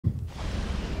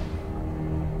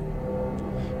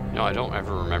No, I don't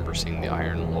ever remember seeing the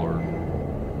Iron Lore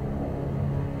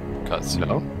cutscene.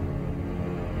 No?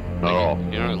 Like, Oh.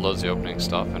 you know, it loads the opening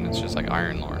stuff, and it's just like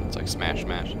Iron Lore, and it's like smash,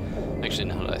 smash. Actually,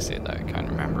 now that I say that, I kind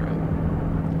of remember it.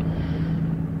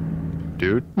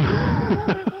 Dude?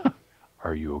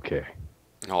 Are you okay?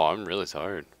 Oh, I'm really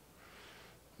tired.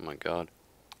 Oh my god.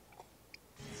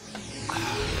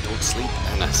 I don't sleep,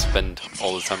 and I spend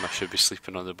all the time I should be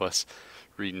sleeping on the bus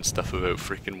reading stuff about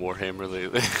freaking Warhammer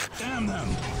lately. Damn them!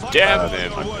 Damn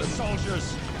them!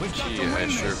 Soldiers! We've got Gee, to I win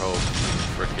sure this. hope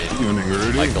freaking Evening,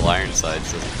 Rudy. Michael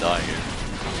Ironsides doesn't die here.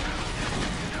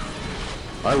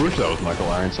 I wish that was Michael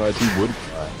Ironsides. He would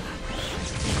die.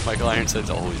 Michael Ironsides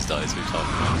always dies, we talk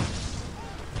about.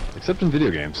 Except in video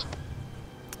games.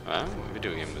 What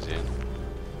video game was he in?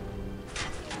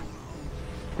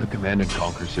 The Command and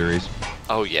Conquer series.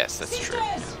 Oh yes, that's true.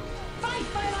 Sisters, fight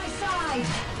by my side.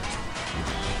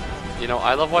 You know,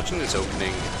 I love watching this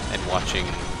opening and watching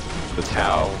The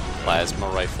how Tau. plasma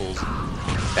rifles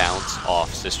bounce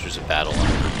off Sisters of Battle.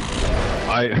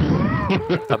 I...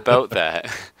 About that.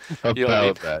 You know what I mean?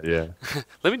 About that, yeah.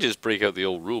 Let me just break out the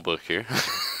old rule book here.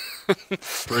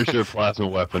 Pressure plasma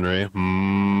weaponry.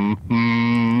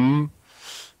 Mm-hmm.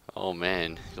 Oh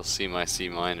man, you'll see my sea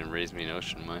mine and raise me an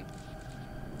ocean mine.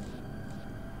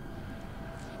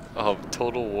 Oh,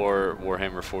 Total War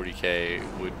Warhammer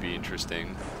 40k would be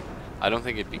interesting. I don't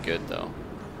think it'd be good though.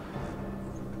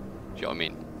 You know what I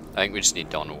mean? I think we just need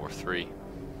Dawn of War 3.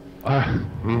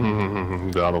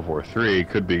 Dawn of War 3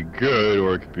 could be good,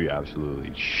 or it could be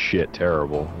absolutely shit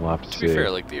terrible. We'll have to To see. be fair,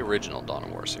 like the original Dawn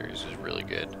of War series is really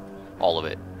good. All of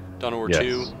it. Dawn of War Yes.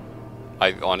 2,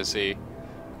 I honestly,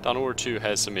 Dawn of War 2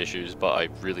 has some issues, but I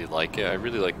really like it. I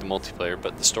really like the multiplayer,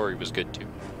 but the story was good too.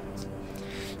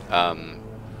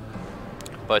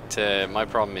 But my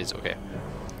problem is, okay,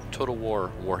 Total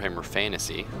War Warhammer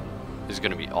Fantasy is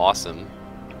going to be awesome.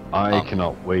 I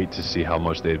cannot wait to see how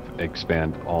much they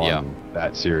expand on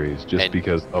that series, just And-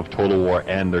 because of Total War,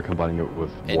 and they're combining it with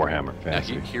And Warhammer Now,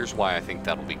 Fantasy. here's why I think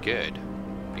that'll be good.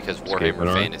 Because Escape Warhammer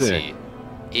and Fantasy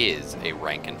is a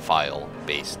rank and file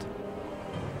based,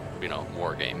 you know,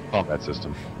 war game. Combat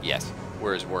system. Yes.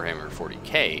 Whereas Warhammer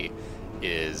 40k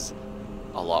is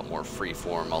a lot more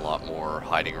freeform, a lot more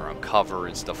hiding around cover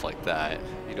and stuff like that.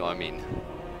 You know what I mean?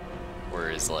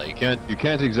 Whereas like, You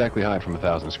can't exactly hide from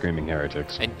 1,000 screaming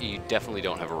heretics. and you definitely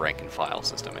don't have a rank and file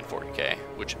system in 40k,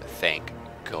 which thank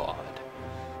God.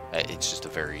 It's just a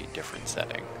very different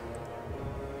setting.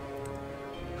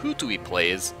 Who do we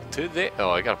play as today?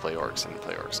 Oh, I gotta play orcs. I didn't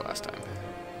play orcs last time.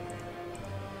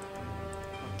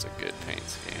 It's a good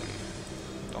paints game.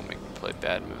 Don't make me play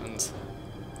Bad Moons.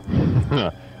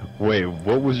 Wait,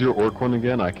 what was your orc one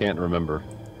again? I can't remember.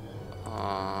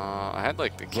 I had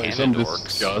like the Like some cannon orcs.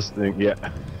 disgusting. Yeah.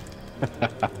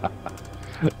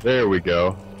 There we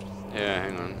go. Yeah,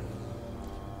 hang on.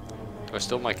 Do I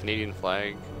still have my Canadian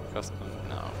flag custom?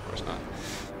 No, of course not.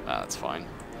 That's fine.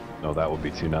 No, that would be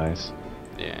too nice.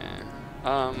 Yeah.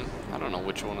 I don't know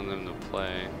which one of them to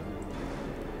play.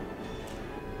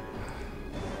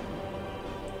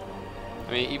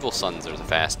 I mean, Evil Sons are the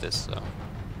fastest, so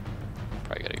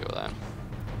probably gotta go with that.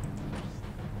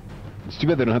 It's too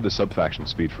bad they don't have the sub-faction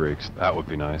Speed Freaks. That would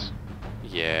be nice.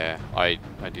 Yeah, I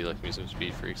do like me some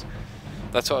Speed Freaks.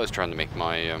 That's why I was trying to make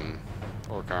my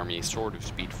Orc Army sort of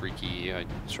Speed Freaky. I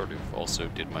sort of also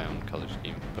did my own color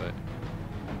scheme, but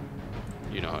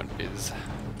you know how it is.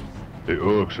 The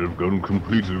orcs have gone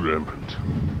completely rampant.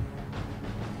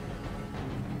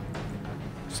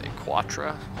 Say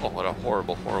Quatra? Oh, what a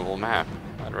horrible, horrible map.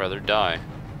 I'd rather die.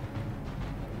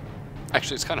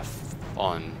 Actually, it's kind of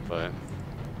fun, but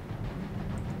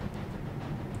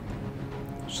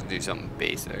should do something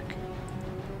basic.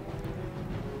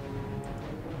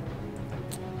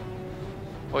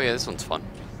 Oh yeah, this one's fun.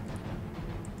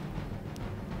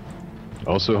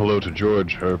 Also, hello to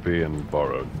George, Herpy, and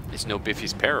Borrowed. It's no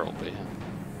Biffy's Peril, but yeah.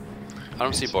 I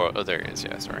don't see Borrow. Oh, there he is.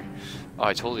 Yeah, sorry. Oh,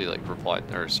 I totally like replied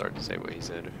or started to say what he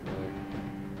said earlier.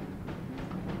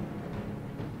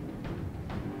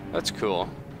 That's cool.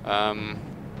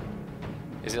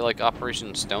 Is it like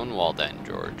Operation Stonewall then,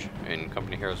 George, in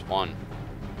Company Heroes 1?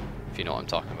 If you know what I'm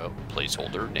talking about.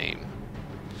 Placeholder name.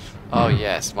 Oh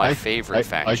yes, my favorite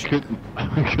faction.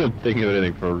 I couldn't think of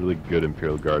anything for a really good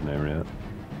Imperial Guard name yet.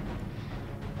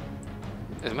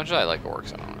 As much as I like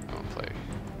orcs, I don't want to play.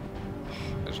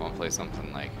 I just want to play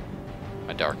something like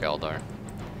a Dark Eldar,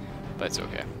 but it's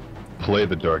okay. Play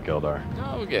the Dark Eldar.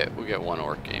 No, we'll get one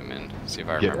orc game in. See if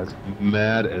I Get remember. as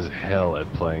mad as hell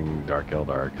at playing Dark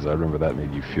Eldar, because I remember that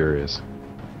made you furious.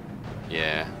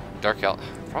 Yeah, Dark Eldar.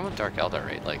 Problem with Dark Eldar,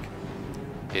 right? Like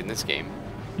in this game,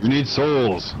 You need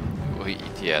souls. Well,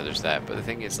 yeah, there's that. But the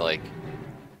thing is, like,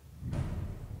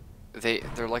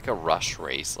 they're like a rush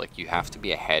race. Like, you have to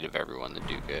be ahead of everyone to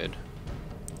do good.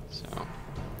 So.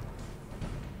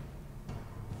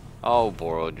 Oh,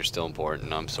 Borrowed, you're still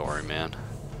important. I'm sorry, man.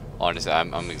 Honestly,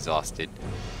 I'm exhausted.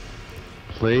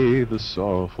 Play the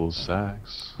sorrowful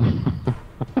sax.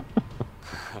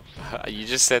 You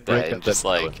just said that, and just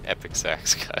like epic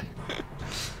sax guy.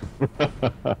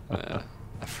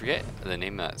 I forget the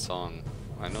name of that song.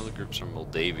 I know the group's from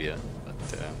Moldavia, but I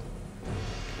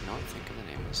cannot think of the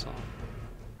name of the song.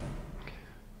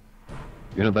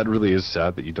 You know, that really is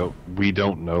sad that we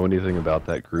don't know anything about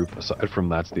that group aside from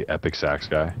that's the epic sax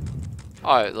guy.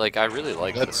 Oh, like I really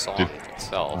like the song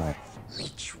itself.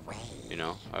 You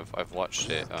know, I've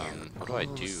watched it. What do I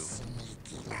do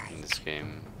in this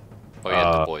game? Oh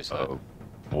yeah, the Boys Hut.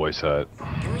 Boys Hut.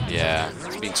 Yeah,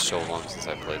 it's been so long since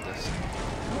I played this.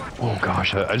 Oh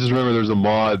gosh, I just remember there's a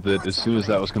mod that as soon as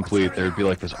that was complete, there'd be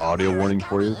like this audio warning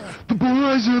for you. The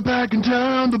boys are back in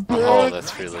town. The boys. Oh,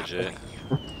 that's pretty legit.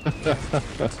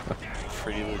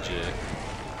 Pretty legit.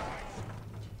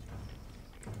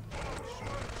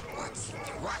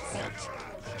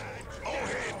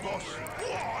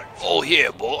 Oh yeah,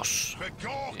 boss.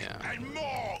 Yeah.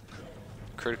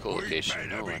 Critical location.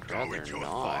 No, I'd rather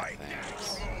not.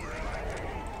 Thanks.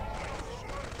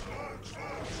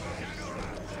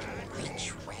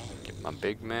 Get my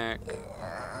Big Mac.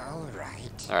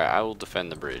 Alright, I will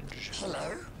defend the bridge.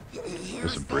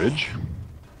 There's a bridge?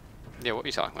 Yeah, what are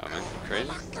you talking about, man? Crazy?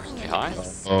 Hey, hi?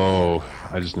 Oh,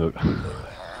 I just know.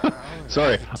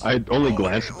 Sorry, I only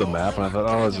glanced at the map and I thought,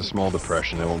 oh, it's a small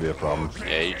depression. It won't be a problem.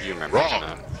 Yeah, you remember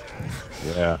that.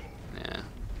 Yeah. Yeah.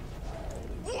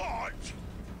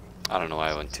 I don't know why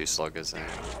I went 2 sluggers there.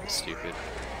 Stupid.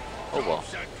 Oh well.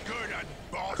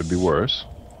 Could be worse.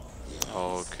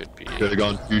 Oh, could be. Could have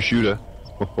gone 2 shooter.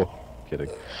 Kidding.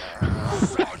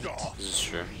 This is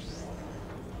true.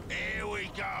 Here we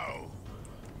go.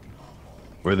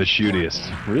 We're the shootiest.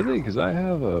 Really? Because I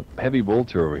have a heavy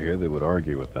bolter over here that would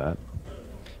argue with that.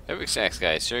 Epic sax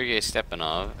guy, Sergei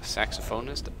Stepanov,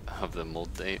 saxophonist of the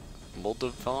Moldavan?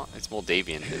 It's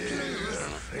Moldavian. I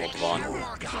don't know.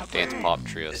 Moldavan dance pop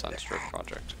trio Sunstroke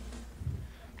project.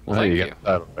 Well, Well, thank you got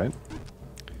that right.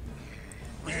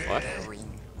 What?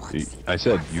 I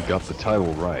said you got the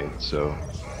title right, so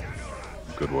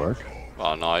good work.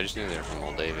 Well, no, I just knew they were from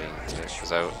Moldavia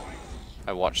because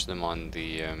I watched them on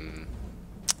the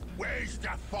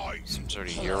some sort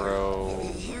of Euro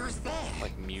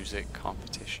like music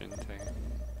competition thing.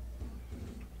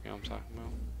 You know what I'm talking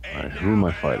about? Alright, who am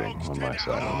I fighting on my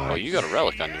side? Oh, you got a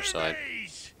relic on your side.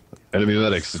 Enemy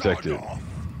medics detected.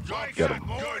 Got him.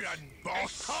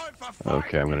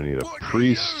 Okay, I'm gonna need a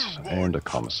priest and a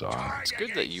commissar. It's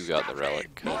good that you got the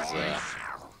relic because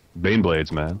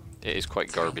Baneblades, man. it is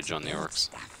quite garbage on the orcs.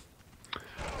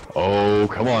 Oh,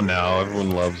 come on now.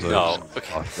 Everyone loves it. No,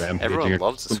 okay. Everyone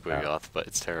loves the Squiggoth, but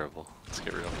it's terrible. Let's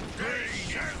get real.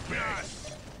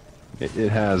 It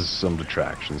has some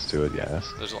detractions to it,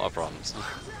 yes. There's a lot of problems.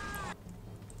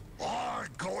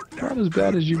 Not as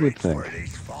bad as you would think.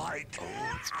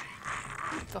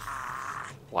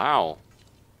 Wow.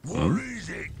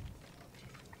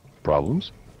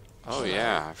 Problems? Oh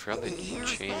yeah, I forgot they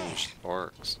changed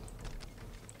orcs.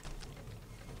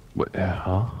 What?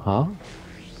 Huh?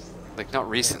 Like not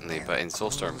recently, but in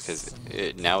Soulstorm, because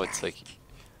now it's like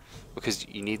because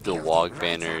you need the WOG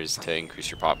banners to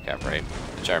increase your pop cap, right?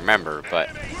 Which I remember, but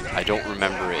I don't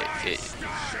remember it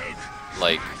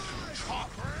like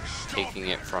taking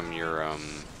it from your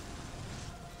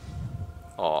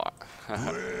Oh, I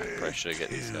probably should get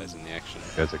these guys in the action.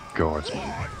 That's a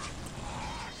guardsman.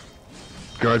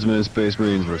 Guardsmen and Space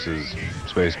Marines versus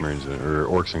Space Marines, or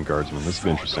Orcs and Guardsmen. This is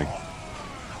interesting.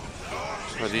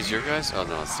 Are these your guys? Oh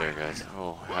no, it's their guys.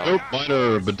 Oh hell. Nope, mine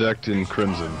are bedecked in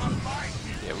crimson.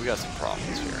 Yeah, we got some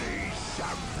problems here.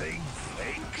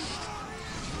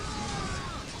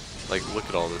 Like, look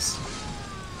at all this.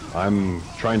 I'm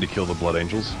trying to kill the Blood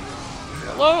Angels.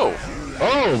 Hello!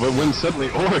 Oh, but when suddenly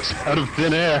Orcs out of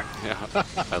thin air. Yeah,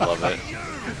 I love it.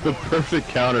 The perfect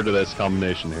counter to this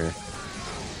combination here.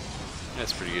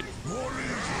 That's pretty good.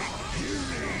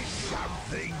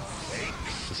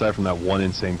 Aside from that one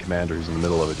insane commander who's in the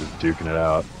middle of it just duking it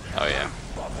out. Oh yeah.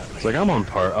 It's like I'm on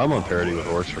parity with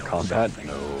Orcs for combat.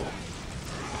 No.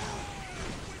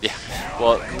 Yeah.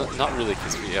 Well, not really,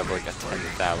 because we have like a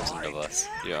 10,000 of us.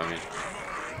 You know what I mean?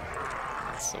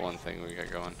 That's the one thing we got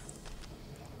going.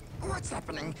 What's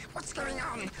happening? What's going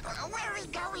on? Where are we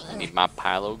going? I need my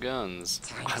pile of guns.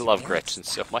 I love Gretchen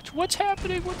so much. What's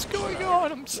happening? What's going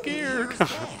on? I'm scared.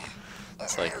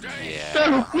 It's like, yeah.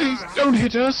 No, please don't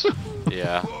hit us.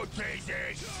 Yeah.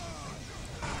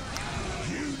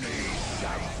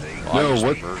 I'm No, just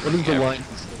what murdering is the everything. line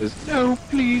that says, no,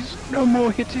 please, no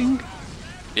more hitting?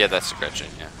 Yeah, that's the Gretchen,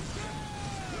 yeah.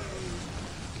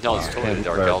 No, it's totally and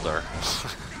Dark where- Eldar.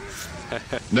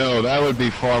 No, that would be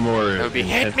far more... It would be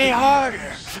hit me hard! You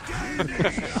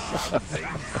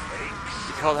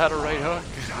call that a right hook?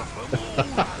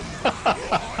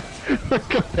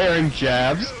 Comparing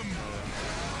jabs.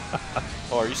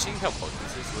 Oh, are you seeing how potent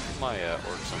this is? Look at my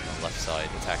orcs on the left side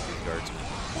attacking these guardsmen.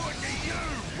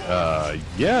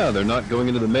 Yeah, they're not going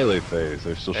into the melee phase.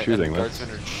 They're still shooting. And the That's-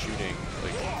 guardsmen are shooting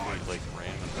like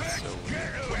random. That's so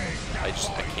weird. I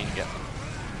can't get them.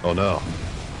 Oh no,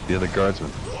 the other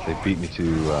guardsmen. They beat me to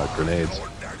grenades.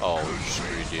 Oh, we're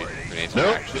screwed, dude. Grenades are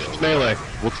Nope, actually. just melee.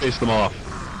 We'll chase them off.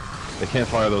 They can't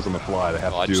fire those on the fly. They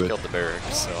have Well, I to just do it. killed the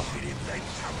barracks, so.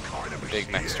 Big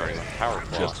mech starting with power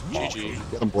claw. Just GG.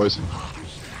 Get them, boys.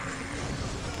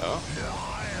 Oh.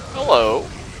 Hello.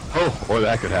 Oh, or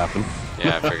that could happen.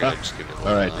 Yeah, I figured I'd just give it a little.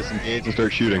 All right, disengage and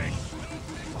start shooting.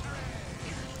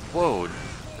 Whoa.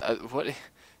 What?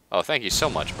 Oh, thank you so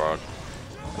much, bro.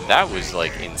 That was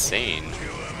like insane.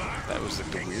 That was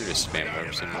like the weirdest spam I've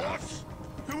ever seen in my life.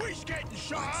 Who is getting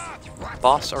shot at?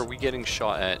 Boss, are we getting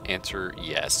shot at? Answer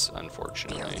yes,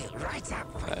 unfortunately. Right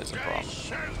up. That is a problem.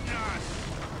 Shooting us.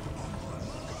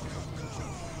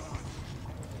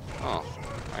 Oh,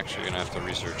 actually gonna have to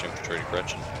research infiltrated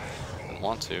Gretchen. Didn't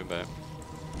want to, but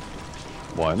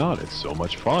Why not? It's so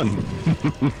much fun.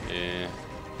 yeah.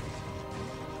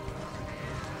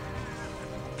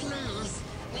 Please,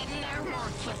 no more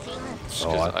kissing. Just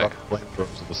Oh, 'cause I thought the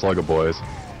flamethrowers of the Slugger boys.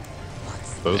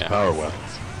 Those Yeah. power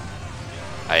weapons.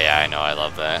 Yeah, I know, I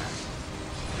love that.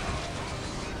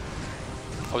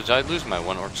 Oh, did I lose my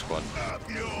one orc squad?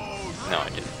 No, I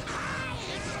didn't.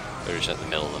 They're just at the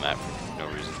middle of the map for no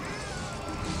reason.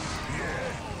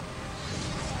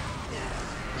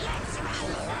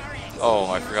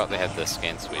 Oh, I forgot they had the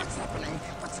scan sweep.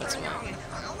 That's annoying.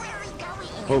 Where are we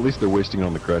going? Well, at least they're wasting it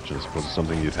on the Gretchen as opposed to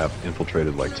something you'd have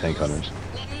infiltrated like tank hunters.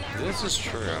 This is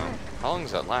true. How long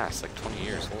does that last? Like 20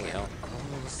 years? Holy hell.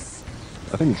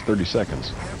 I think it's 30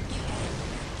 seconds.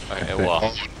 Okay, well,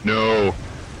 Oh, no!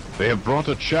 They have brought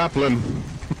a chaplain!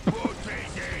 okay.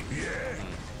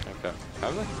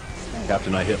 Have they?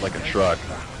 Captain, I hit like a truck.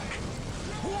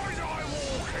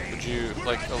 Would you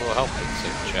like a little help with the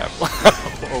chap?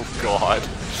 Oh god.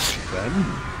 Ben?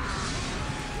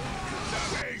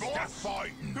 Where's the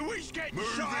fight? Who is getting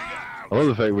shot at? I love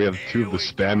the fact we have two of the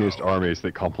spammiest armies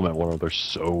that complement one another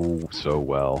so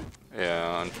well.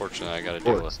 Yeah, unfortunately I gotta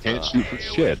deal Orcs with can't shoot for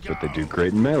shit, but they do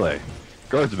great in melee.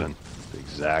 Guardsmen, the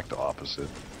exact opposite.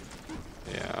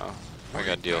 Yeah. I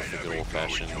gotta deal with the good old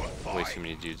fashioned way too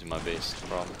many dudes in my base. It's a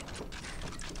problem.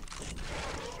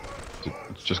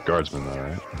 It's just guardsmen though,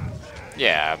 right?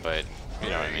 Yeah, but you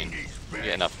know what I mean. You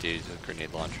get enough dudes with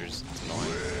grenade launchers, it's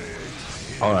annoying.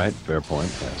 Alright, fair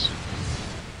point, yes.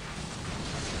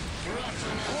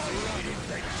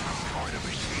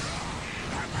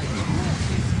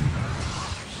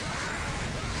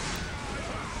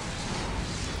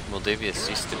 Moldavia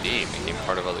ceased to be, became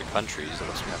part of other countries. It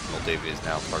looks like Moldavia is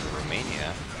now part of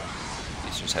Romania.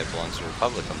 Eastern side belongs to the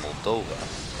Republic of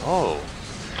Moldova. Oh,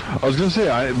 I was gonna say,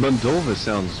 Moldova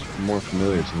sounds more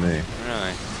familiar to me.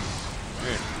 really?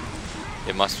 Weird.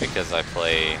 It must be because I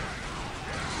play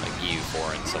like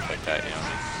EU4 and stuff like that, you know what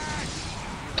I mean?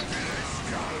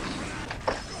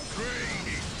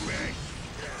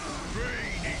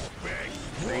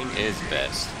 Green is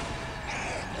best.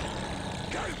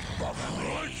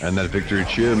 And that victory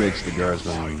cheer makes the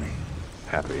guardsmen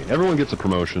happy. Everyone gets a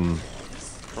promotion.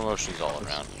 Promotions all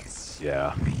around.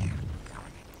 Yeah.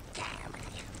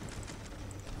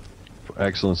 For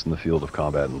excellence in the field of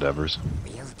combat endeavors.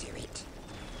 We'll do it.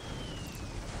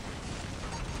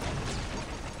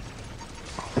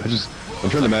 I'm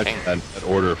trying to imagine that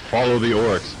order. Follow the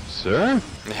orcs. Sir?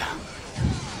 Yeah.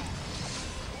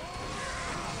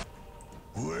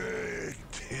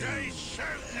 They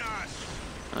shooting us.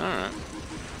 Alright.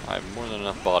 I have more than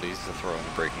enough bodies to throw into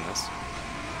breaking this.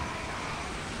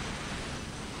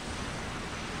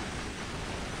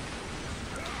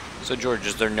 So George,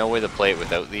 is there no way to play it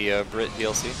without the Brit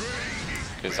DLC?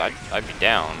 Because I'd be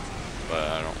down, but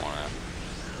I don't want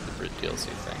the Brit DLC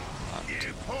thing.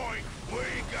 To point we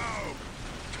go.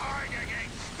 Tiger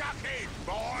gets stuck in,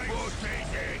 boy. We'll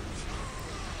take it.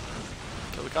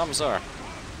 Kill the Commissar.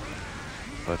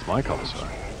 That's my commissar.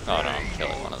 Oh no, I'm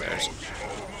killing one of theirs.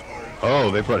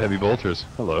 Oh, they brought heavy bolters.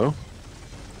 Hello.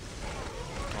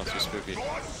 Oh, too spooky. Who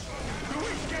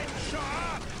is getting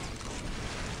shot at?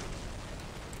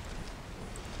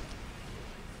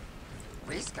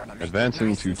 We're gonna make Advancing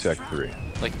nice to and Tech strong. 3.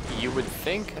 Like, you would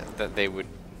think that they would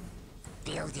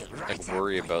Build it right like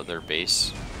worry about their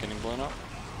base getting blown up.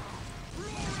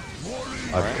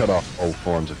 I've cut off all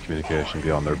forms of communication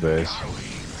beyond their base.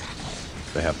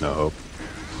 They have no hope.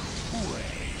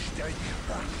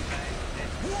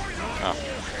 Oh.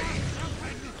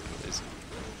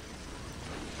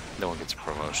 No one gets a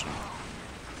promotion.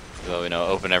 Though, you know,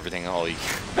 open everything all you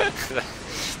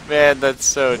Man, that's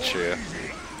so true.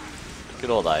 Good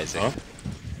old Isaac. Huh?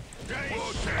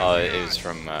 Oh, it was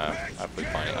from Absolute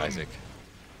Finding Isaac.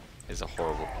 It's a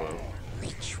horrible quote.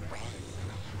 Which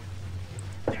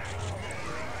way?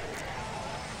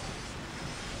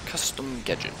 Custom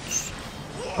gadgets.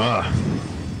 Ah.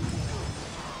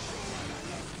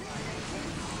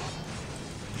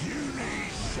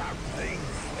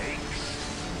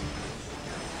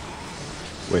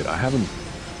 Wait, I haven't.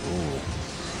 Oh,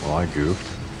 well, I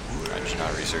goofed. I did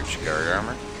not research guard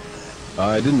armor.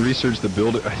 I didn't research the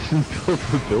build. I didn't build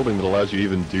the building that allows you to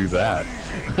even do that.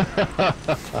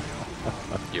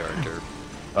 You are a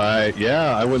derp.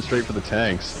 Yeah, I went straight for the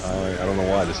tanks. I don't know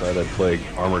why I decided I'd play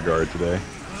armor guard today.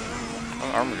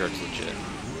 Oh, armor guard's legit.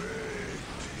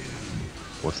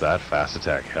 What's that? Fast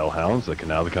attack hellhounds that can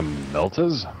now become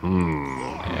meltas?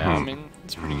 Yeah, I mean,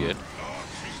 it's pretty good.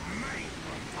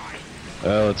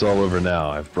 Well, it's all over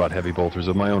now. I've brought heavy bolters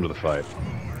of my own to the fight.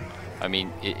 I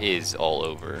mean, it is all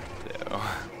over, though.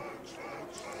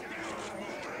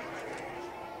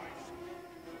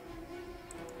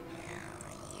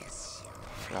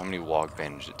 For how many walk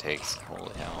bandage it takes,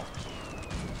 holy hell.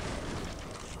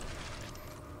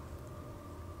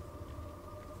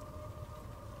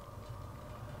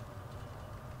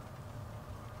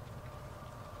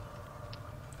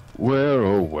 Where,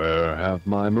 oh where have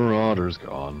my marauders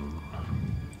gone?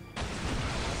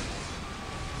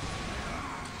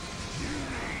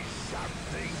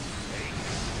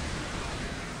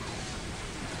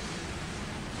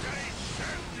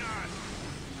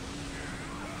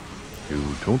 You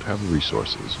don't have the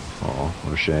resources. Oh,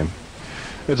 what a shame.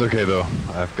 It's okay though.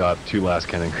 I've got 2 last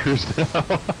cannon crews now.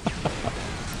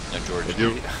 No, George,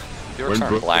 You- the We're in orcs aren't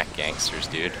Brook- black gangsters,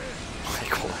 dude.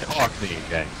 Like, what? Cockney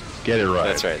gang. Get it right.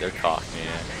 That's right, they're Cockney,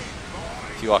 yeah.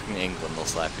 If you walk into England, they'll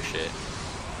slap your shit.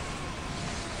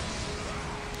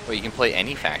 Well, you can play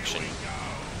any faction.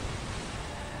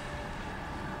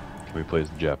 Can we play as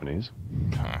the Japanese?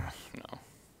 No.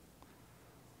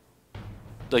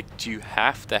 Like, do you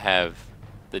have to have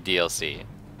the DLC,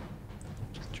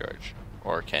 George?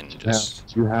 Or can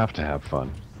just... You have to have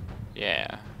fun.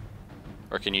 Yeah.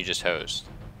 Or can you just host?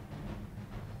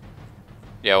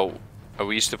 Yeah, well,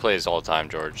 we used to play this all the time,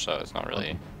 George, so it's not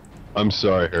really... I'm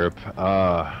sorry, Herb.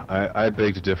 I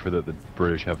beg to differ that the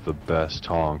British have the best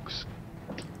honks.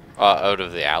 Out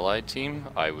of the Allied team,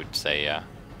 I would say, yeah.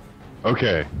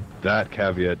 Okay, that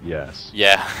caveat, yes.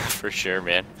 Yeah, for sure,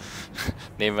 man.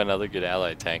 Name another good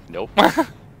Allied tank. Nope.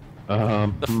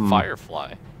 The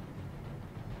Firefly.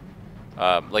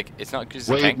 Like, it's not because it's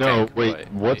a Wait, tank no, tank, wait.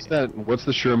 but- What's that? What's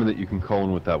the Sherman that you can call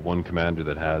in with that one commander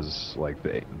that has like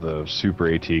the super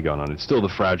AT gun on it? It's still the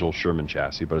fragile Sherman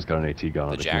chassis, but it's got an AT gun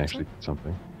on it. The It can Jackson? actually do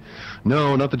something.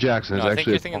 No, not the Jackson. No, It's I think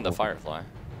actually you're thinking the Firefly.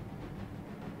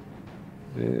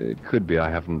 It could be. I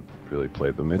haven't really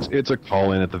played them. It's a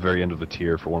call in at the very end of the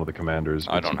tier for one of the commanders.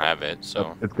 I don't have it,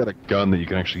 so... It's got a gun that you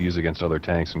can actually use against other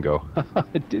tanks and go, haha,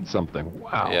 it did something.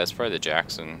 Wow. Yeah, it's probably the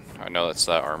Jackson. I know that's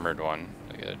the armored one.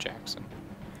 Like a Jackson.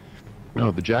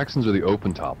 No, the Jacksons are the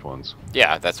open topped ones.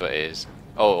 Yeah, that's what it is.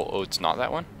 Oh, it's not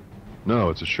that one? No,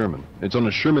 it's a Sherman. It's on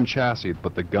a Sherman chassis,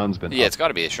 but the gun's been. Yeah, it's got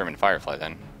to be a Sherman Firefly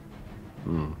then.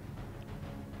 Hmm.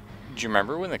 Do you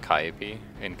remember when the Calliope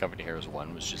in Company Heroes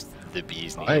 1 was just the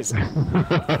bee's knees?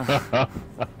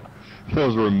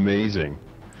 Those were amazing.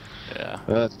 Yeah.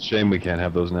 That's a shame we can't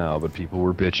have those now, but people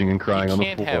were bitching and crying You on the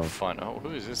can't floor. have fun. Oh,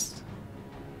 who is this?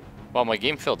 Well, my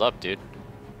game filled up, dude.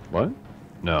 What?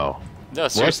 No. No,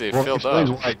 seriously, What? it filled Explains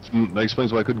up. that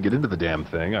explains why I couldn't get into the damn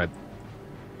thing.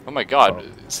 Oh my god,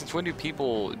 Oh. since when do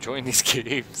people join these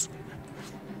games?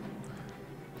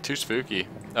 Too spooky.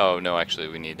 Oh, no, actually,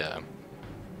 we need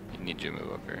you need to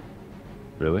move up here.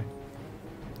 Really?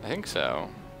 I think so.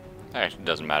 Actually, it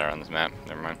doesn't matter on this map.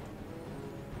 Never mind.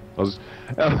 I was.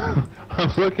 I'm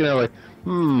looking at it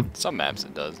like, Some maps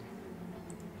it does.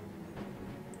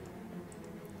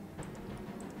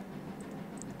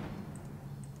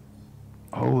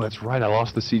 Oh, that's right. I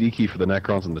lost the CD key for the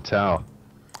Necrons and the Tau.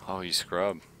 Oh, you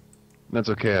scrub. That's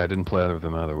okay. I didn't play either of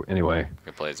them either. Anyway. You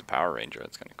can play as a Power Ranger.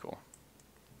 That's kind of cool.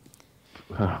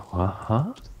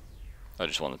 Huh? Oh,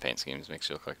 just one of the paint schemes makes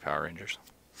you look like Power Rangers.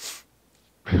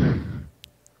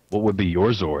 What would be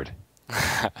your Zord?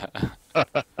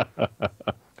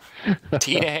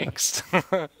 Teen angst.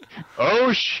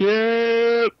 Oh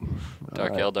shit!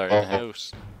 Dark Alright. Eldar in the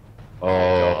house.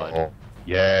 Oh, God.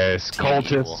 yes, Team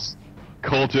cultists.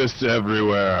 Cultists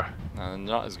everywhere.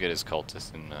 Not as good as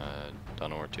cultists in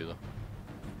Dawn of War 2 though.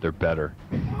 They're better.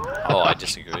 Oh, I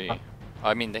disagree.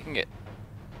 I mean, they can get.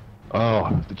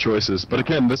 Oh, the choices. But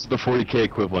again, this is the 40k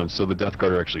equivalent, so the Death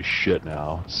Guard are actually shit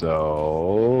now.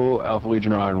 So, Alpha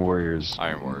Legion or Iron Warriors?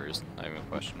 Iron Warriors, not even a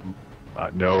question.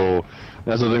 No.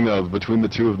 That's the thing though, between the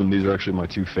two of them, these are actually my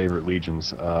two favorite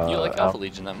legions. You like Alpha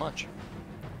Legion that much?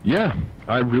 Yeah,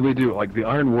 I really do. Like the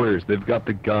Iron Warriors, they've got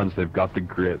the guns, they've got the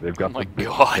grit, they've got Oh my the...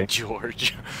 god,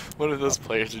 George. One of those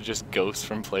players are just ghosts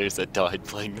from players that died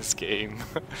playing this game.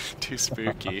 Too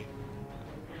spooky.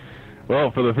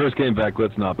 Well, for the first game back,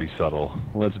 let's not be subtle.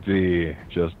 Let's be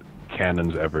just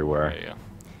cannons everywhere. There you go.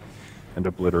 And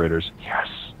obliterators. Yes!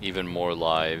 Even more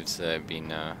lives have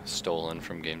been stolen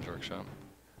from Games Workshop.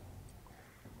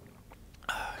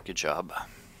 Good job.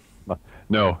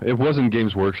 No, it wasn't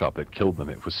Games Workshop that killed them,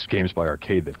 it was Games by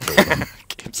Arcade that killed them.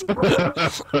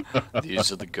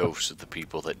 These are the ghosts of the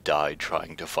people that died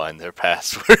trying to find their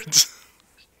passwords.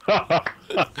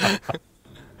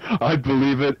 I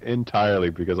believe it entirely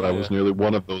because I was nearly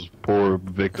one of those poor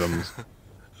victims.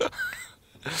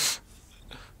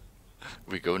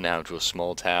 We go now to a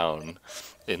small town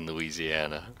in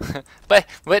Louisiana. but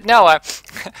no, I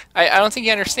don't think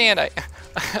you understand.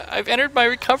 I've entered my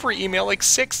recovery email like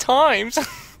 6 times.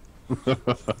 Too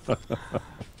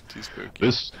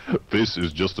spooky. This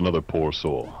is just another poor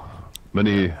soul.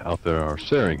 Many out there are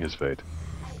sharing his fate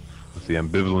with the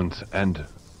ambivalent and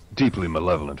deeply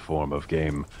malevolent form of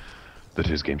game that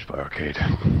is Games by Arcade.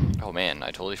 Oh man, I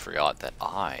totally forgot that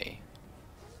I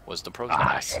was the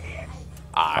protagonist.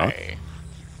 I.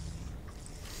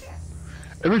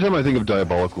 Every time I think of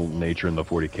diabolical nature in the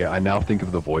 40k, I now think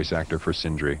of the voice actor for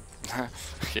Sindri.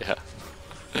 Yeah.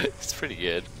 It's pretty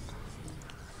good.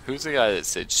 Who's the guy that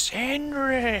said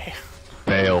Sindri?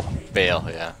 Bale. Bale,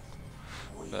 yeah.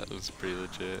 That was pretty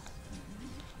legit.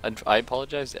 I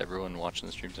apologize to everyone watching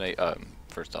the stream tonight.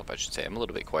 First off, I should say I'm a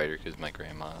little bit quieter because my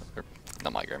grandma, or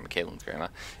not my grandma, Caitlin's grandma,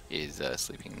 is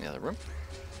sleeping in the other room.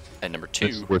 And number 2,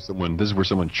 This is where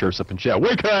someone chirps up in chat.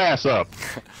 Wake her ass up!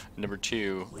 Number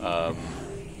 2,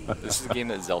 this is a game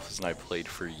that Zelphus and I played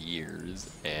for years,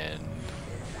 and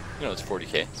you know it's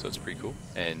 40k, so it's pretty cool,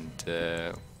 and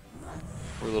we're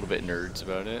a little bit nerds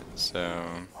about it, so.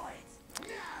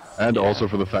 And also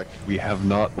for the fact we have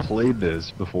not played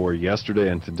this before yesterday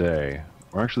and today,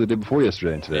 or actually did before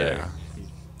yesterday and today. Yeah.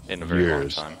 In a very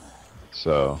Years. long time.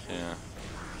 So Yeah.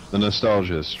 the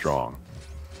nostalgia is strong.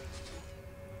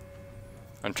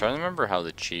 I'm trying to remember how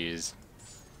the cheese.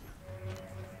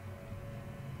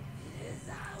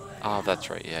 Oh, that's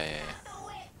right. Yeah.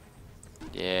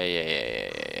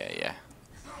 Yeah.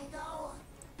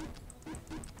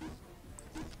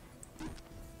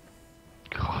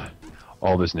 God,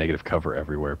 all this negative cover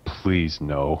everywhere. Please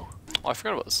no. Oh, I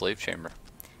forgot about the slave chamber.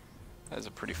 That's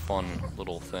a pretty fun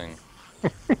little thing.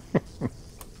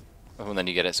 And then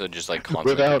you get it, so it just like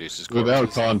constantly produces corpses.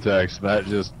 Without context, that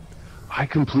just... I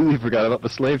completely forgot about the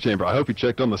slave chamber. I hope you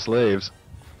checked on the slaves.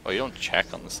 Oh, you don't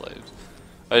check on the slaves.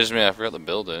 I forgot to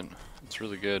build it. It's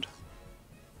really good.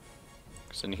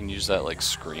 Because then you can use that like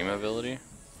scream ability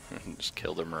and just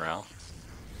kill their morale.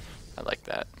 I like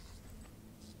that.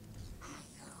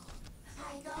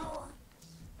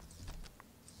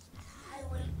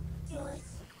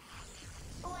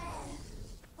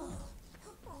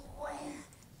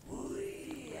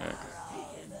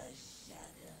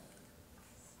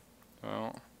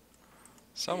 Well,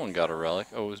 someone got a relic.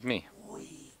 Oh, it was me.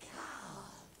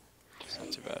 It's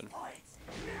not too bad.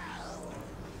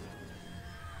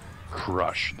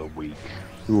 Crush the weak.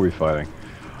 Who are we fighting?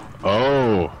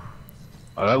 Oh!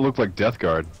 That looked like Death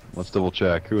Guard. Let's double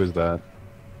check. Who is that?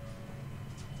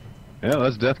 Yeah,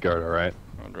 that's Death Guard, alright.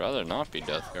 I'd rather not be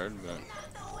Death Guard, but...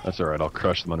 That's alright, I'll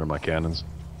crush them under my cannons.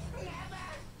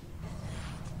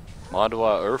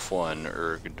 Madwa Urfwan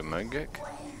Ergdemagik?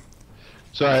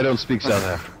 Sorry, I don't speak South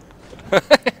African.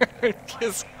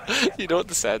 Because, you know what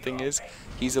the sad thing is?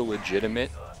 He's a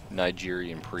legitimate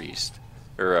Nigerian priest.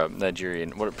 Or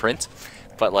Nigerian, prince?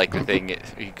 But like the thing,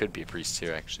 he could be a priest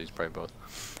too, actually, he's probably both.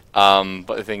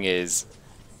 But the thing is,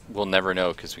 we'll never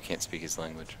know because we can't speak his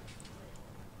language.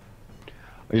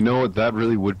 You know what, that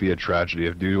really would be a tragedy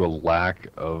if due to a lack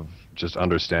of just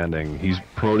understanding, he's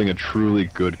promoting a truly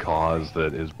good cause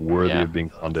that is worthy of being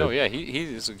funded. Oh yeah,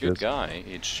 he is a good guy,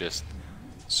 it's just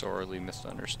sorely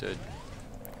misunderstood.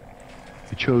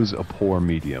 He chose a poor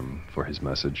medium for his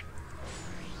message.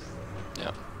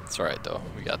 Yeah, it's alright though,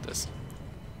 we got this.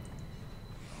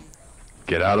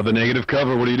 Get out of the negative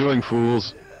cover, what are you doing,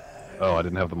 fools? Oh, I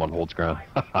didn't have them on holds ground.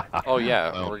 Oh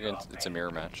yeah, Well. we're gonna, it's a mirror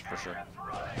match for sure.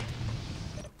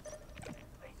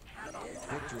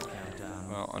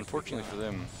 Well, unfortunately for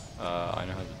them, I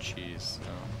know how to cheese,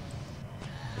 so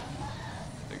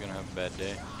they're gonna have a bad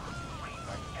day.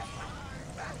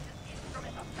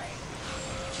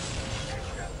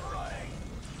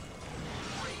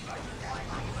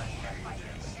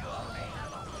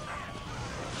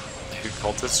 Dude,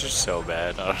 cultists are so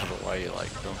bad. I don't know why you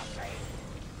like them.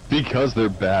 Because they're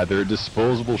bad. They're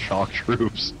disposable shock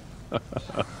troops.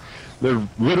 They're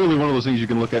literally one of those things you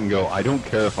can look at and go, I don't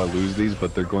care if I lose these,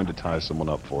 but they're going to tie someone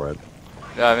up for it.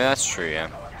 Yeah, I mean that's true. Yeah.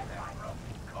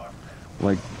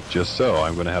 Like, just so,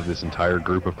 I'm going to have this entire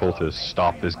group of cultists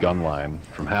stop this gun line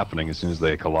from happening as soon as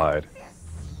they collide.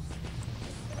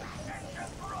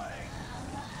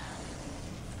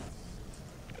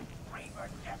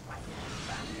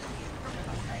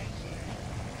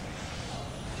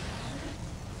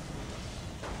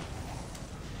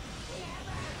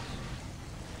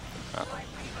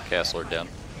 Chaos Lord down.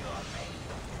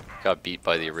 Got beat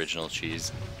by the original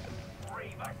cheese.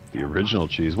 The original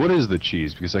cheese. What is the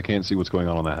cheese? Because I can't see what's going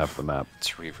on that half of the map.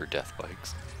 It's Reaver Death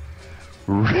Bikes.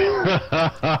 Do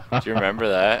Do you remember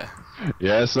that?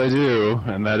 Yes, I do.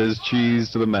 And that is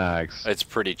cheese to the max. It's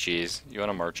pretty cheese. You want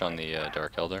to march on the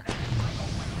Dark Elder?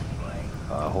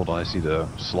 Hold on, I just need to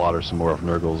slaughter some more of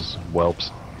Nurgle's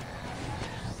whelps.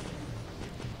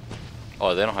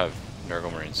 Oh, they don't have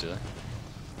Nurgle Marines, do they?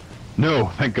 No,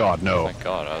 thank God, no. Thank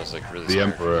God, I was like really The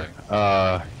scared.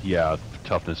 Emperor. Yeah,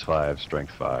 toughness 5,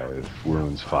 strength 5,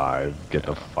 wounds 5. Get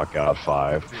the fuck out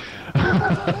 5.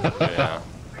 Yeah.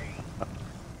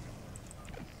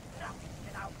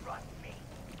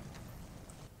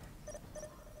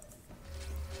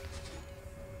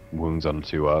 Wounds on a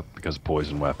 2 up because of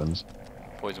poison weapons.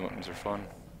 Poison weapons are fun.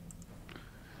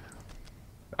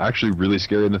 Actually, really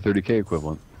scary in the 30k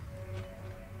equivalent.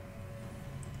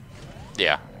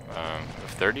 Yeah.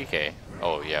 30k.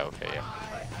 Oh yeah. Okay. Yeah.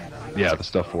 Yeah, the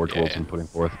stuff Forge Yeah, Wilson yeah. putting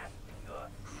forth.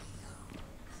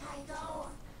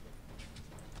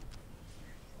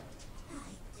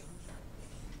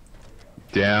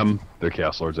 Damn, their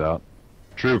Chaos Lord's out.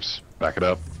 Troops, back it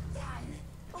up.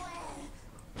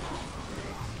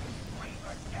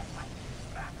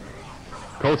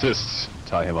 Cultists,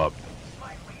 tie him up.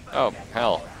 Oh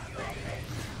hell.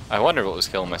 I wonder what was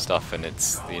killing my stuff, and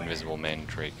it's the Invisible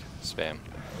Mandrake spam.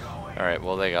 All right.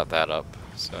 Well, they got that up,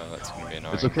 so that's gonna be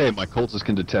annoying. It's okay, my cultists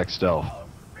can detect stealth.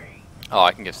 Oh,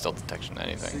 I can give stealth detection to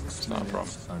anything. 6 It's not a problem.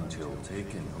 minutes until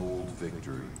take and hold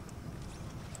victory.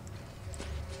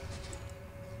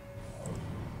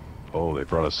 Oh, they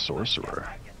brought a sorcerer.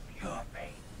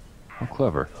 How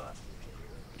clever.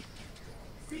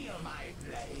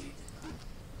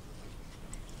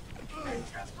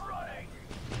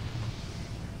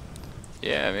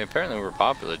 Yeah, I mean, apparently we're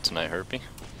popular tonight, Herpy.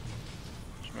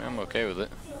 I mean, I'm okay with it.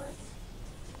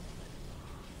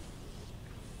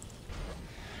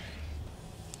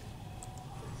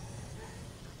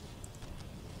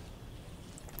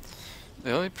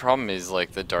 The only problem is,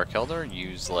 like, the Dark Elder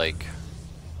use, like,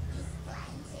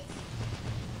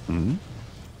 Hmm?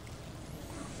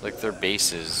 their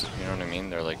bases, you know what I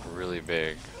mean? They're, like, really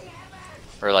big.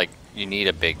 Or, like, you need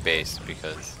a big base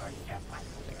because,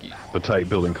 like, The tight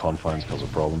building confines cause a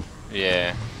problem.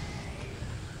 yeah.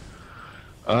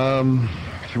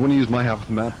 If you want to use my half of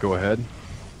the map, go ahead.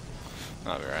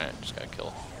 I'll be right. Just gotta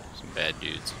kill some bad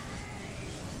dudes.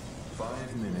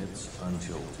 5 minutes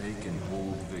until take and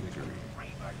hold victory.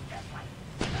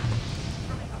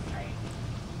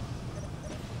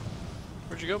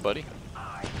 Where'd you go, buddy?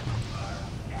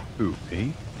 Ooh,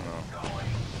 me? Oh.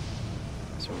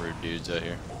 Some rude dudes out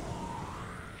here.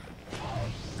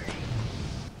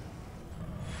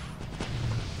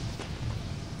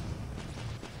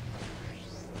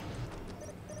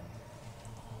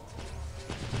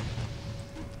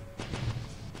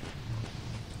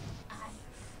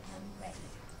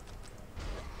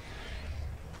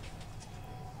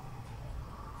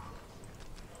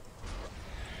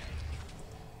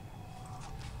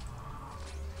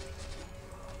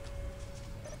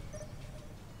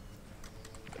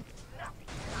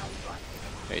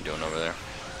 How you doing over there?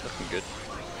 Looking good.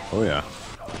 Oh yeah.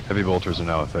 Heavy bolters are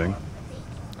now a thing.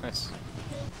 Nice.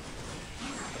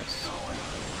 Nice.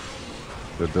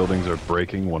 The buildings are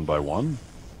breaking one by one.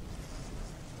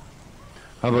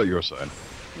 How about your side?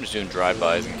 I'm just doing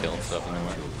drive-bys and killing stuff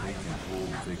anyway. Take and hold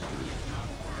victory.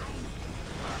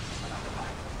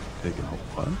 Taking hold.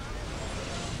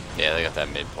 What? Yeah, they got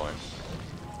that midpoint.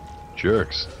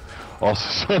 Jerks.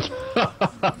 Also,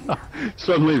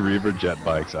 suddenly Reaver jet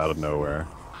bikes out of nowhere.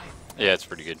 Yeah, it's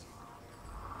pretty good.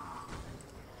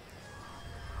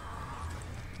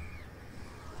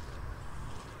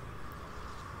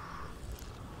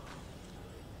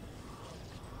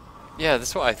 Yeah,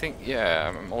 that's what I think. Yeah,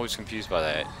 I'm always confused by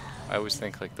that. I always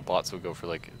think like the bots will go for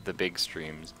like the big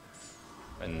streams,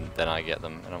 and then I get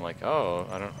them, and I'm like, oh,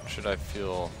 I don't. Should I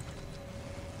feel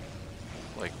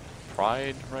like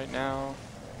pride right now?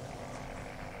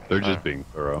 They're just being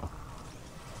thorough.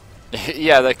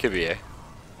 Yeah, that could be it.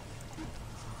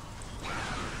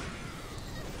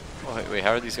 Oh, wait,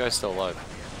 how are these guys still alive?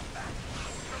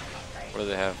 What do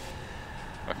they have?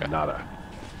 Okay. Nada.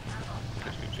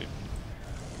 Good, good,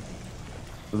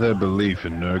 good. Their belief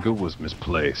in Nurgle was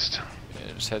misplaced.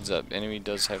 Yeah, just heads up. Enemy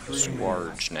does have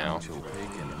Swarge now. Until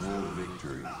taken hold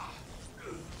victory.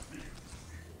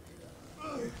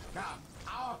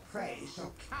 Our prey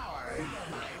shall cower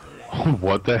in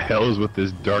What the hell is with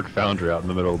this dark foundry out in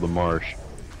the middle of the marsh?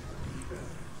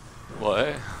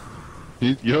 What?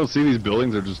 You don't see these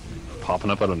buildings? They're just popping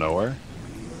up out of nowhere?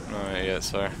 Alright, yeah,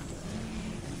 sorry.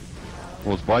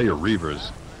 Well, it's by your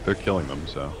Reavers. They're killing them,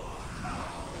 so.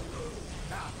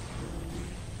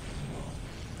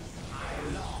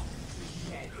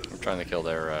 I'm trying to kill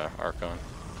their Archon.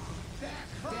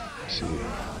 See.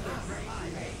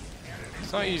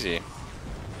 It's not easy.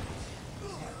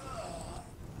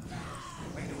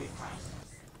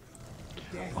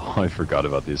 Oh, I forgot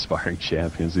about the Aspiring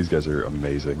Champions. These guys are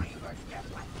amazing.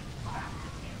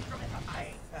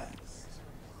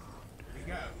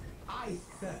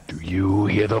 Do you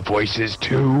hear the voices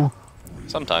too?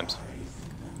 Sometimes.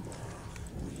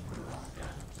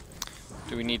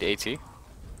 Do we need AT?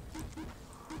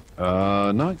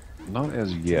 Not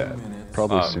as yet.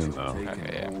 Probably Oh, soon though.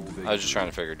 Okay, yeah. I was just trying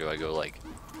to figure, do I go like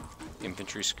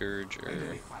Infantry Scourge or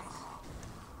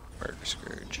Murder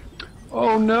Scourge?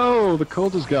 Oh no, the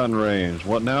cult has gotten range.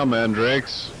 What now,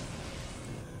 Mandrakes?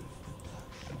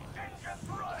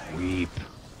 Weep.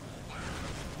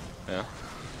 Yeah.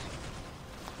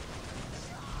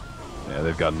 Yeah,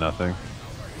 they've got nothing.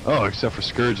 Oh, except for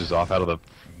Scourge is off out of the...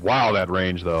 Wow, that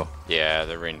range though. Yeah,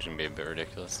 the range can be a bit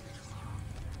ridiculous.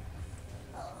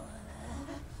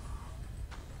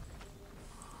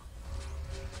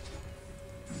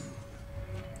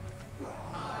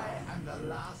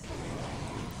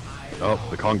 Oh,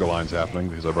 the conga line's happening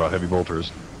because I brought heavy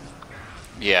bolters.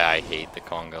 Yeah, I hate the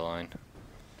Conga line.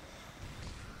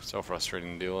 So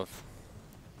frustrating to deal with.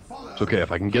 It's okay,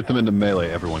 if I can get them into melee,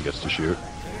 everyone gets to shoot.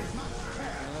 Yeah,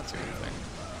 that's a good thing.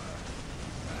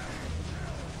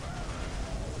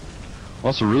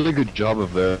 Also, really good job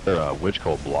of their Witch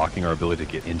Cult blocking our ability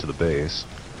to get into the base.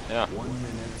 Yeah.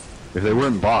 If they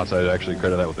weren't bots, I'd actually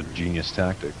credit that with a genius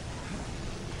tactic.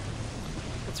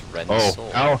 It's Ren Oh,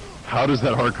 Soul. how does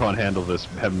that Archon handle this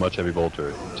much heavy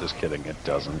bolter? Just kidding, it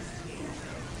doesn't.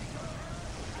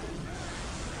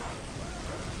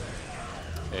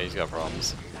 Yeah, he's got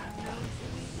problems.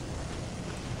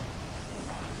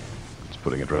 It's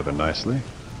putting it rather nicely.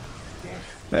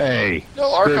 Hey! No,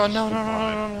 Scourge- Archon, no, no, no,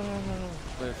 no, no, no, no,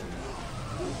 no. Live.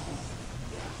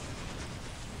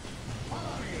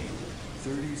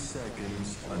 30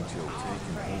 seconds until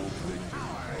taken hold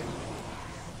victory.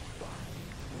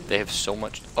 They have so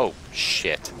much. Oh,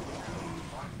 shit.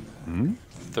 Hmm?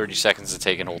 30 seconds to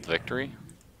take and hold victory.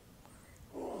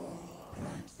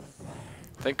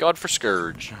 Thank God for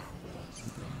Scourge.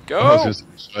 Go! Should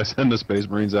I send the Space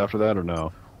Marines after that or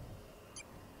no?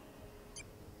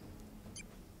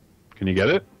 Can you get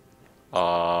it?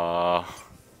 No.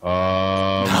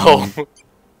 No.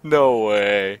 No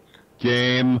way.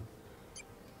 Game.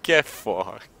 Get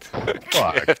fucked. Fuck.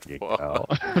 Get you fucked. hell.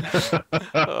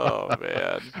 Oh,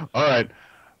 man. Alright.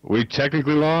 We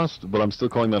technically lost, but I'm still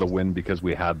calling that a win because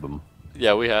we had them.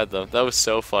 Yeah, we had them. That was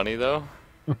so funny, though.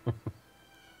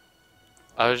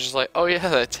 I was just like, oh yeah,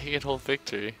 that take and hold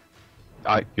victory.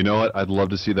 You know what? I'd love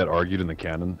to see that argued in the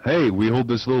canon. Hey, we hold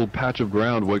this little patch of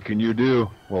ground. What can you do?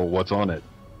 Well, what's on it?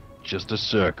 Just a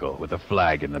circle with a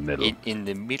flag in the middle. In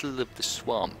the middle of the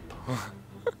swamp.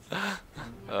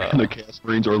 And the Chaos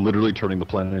Marines are literally turning the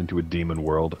planet into a demon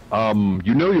world.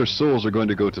 You know your souls are going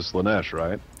to go to Slaanesh,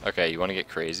 right? Okay, you want to get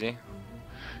crazy?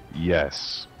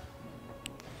 Yes.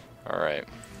 Alright.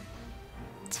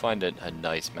 Let's find a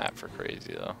nice map for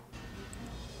crazy, though.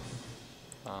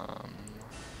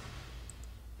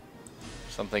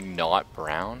 Something not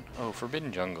brown? Oh,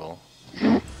 Forbidden Jungle.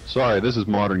 Sorry, this is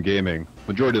modern gaming.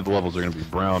 Majority of the levels are going to be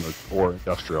brown or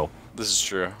industrial. This is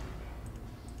true.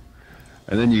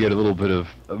 And then you get a little bit of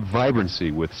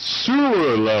vibrancy with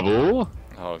sewer level.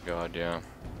 Oh god, yeah.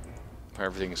 Where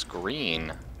everything's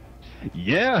green.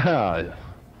 Yeah,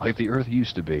 like the Earth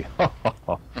used to be.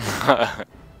 And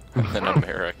then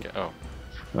America.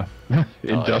 Oh.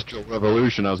 Industrial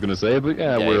Revolution, I was going to say, but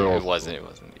Yeah, we're all... it wasn't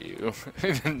you.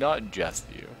 Not just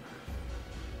you.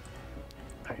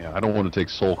 Yeah, I don't want to take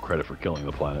sole credit for killing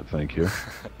the planet, thank you.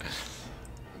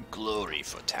 Glory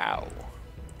for Tau.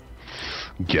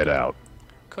 Get out.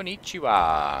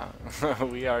 Konnichiwa.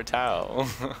 We are Tau.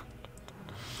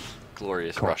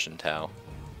 Glorious Cool. Russian Tau.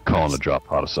 Calling a drop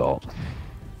pot assault.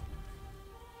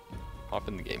 Hop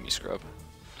in the game, you scrub.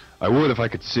 I would if I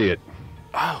could see it.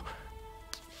 Oh!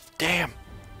 Damn!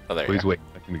 Oh, there Please you go. wait.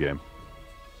 Back in the game.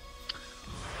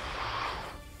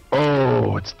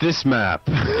 Oh, it's this map.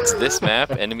 It's this map.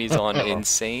 Enemies on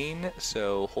Insane,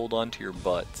 so hold on to your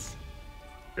butts.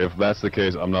 If that's the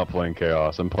case, I'm not playing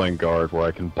Chaos. I'm playing Guard, where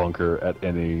I can bunker at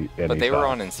any But they were time.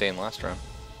 on Insane last round.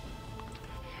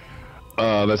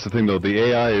 That's the thing, though. The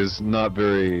AI is not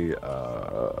very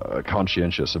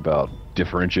conscientious about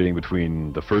differentiating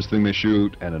between the first thing they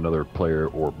shoot and another player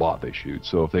or bot they shoot.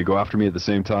 So if they go after me at the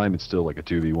same time, it's still like a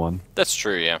 2v1. That's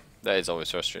true, yeah. That is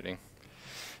always frustrating.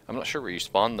 I'm not sure where you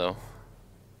spawned, though.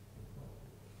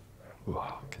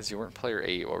 Because you weren't player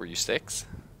 8. What were you, 6?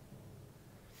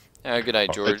 Yeah, good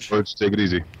night, George. George, take it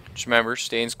easy. Just remember,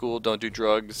 stay in school, don't do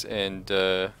drugs, and,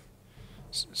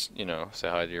 you know, say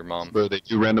hi to your mom. But they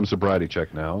do random sobriety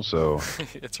check now, so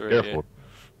That's right, careful.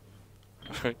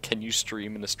 yeah. Can you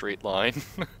stream in a straight line?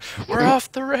 We're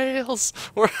off the rails!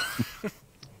 We're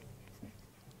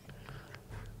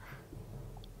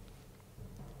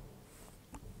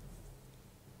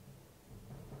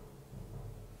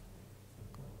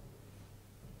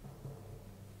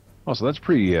Oh, so that's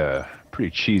pretty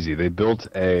cheesy. They built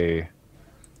a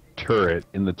turret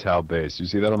in the Tau base. You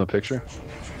see that on the picture?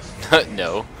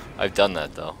 No, I've done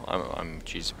that though. I'm a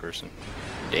cheesy person,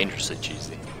 dangerously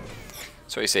cheesy.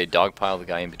 So you say dogpile the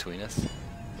guy in between us?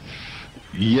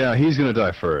 Yeah, he's gonna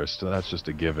die first. That's just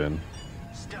a given.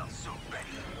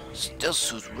 Still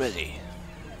suit ready.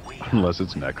 Unless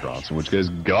it's Necrons, in which case,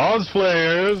 God's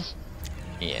flares!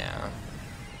 Yeah.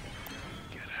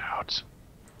 Get out.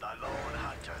 The Lord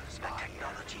Hunters, the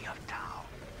technology of Tau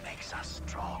makes us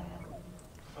strong.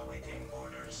 Awaiting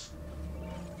orders.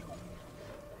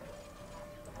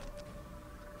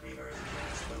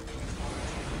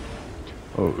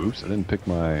 Oh, oops, I didn't pick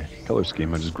my color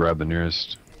scheme. I just grabbed the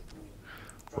nearest.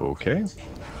 Okay.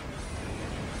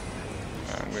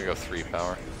 I'm gonna go 3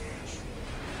 power.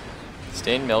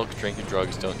 Stay in milk, drink your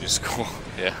drugs, don't do school.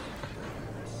 Yeah.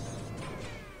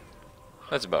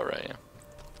 That's about right, yeah.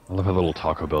 I love how little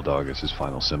Taco Bell dog is his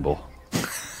final symbol.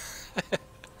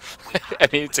 I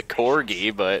mean, it's a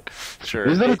corgi, but sure.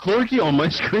 Is that a corgi on my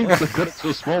screen? I've got it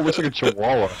so small, it looks like a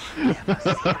chihuahua.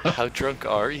 How drunk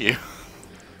are you?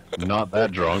 Not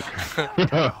that drunk.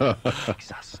 I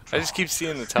just keep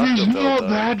seeing the Taco He's Bell not dog.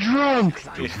 that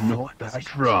drunk! He's not that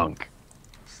drunk.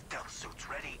 Stealth suits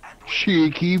ready and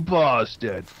Cheeky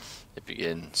bastard. It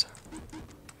begins.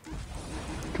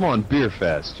 Come on, Beer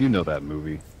Fest. You know that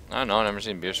movie. I don't know, I've never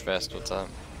seen Beers Fest. What's up?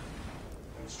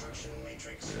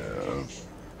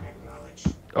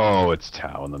 Oh, it's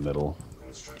Tau in the middle.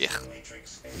 Yeah.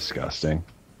 Disgusting.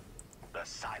 the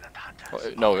silent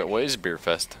hunters. No, what is Beer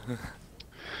Fest?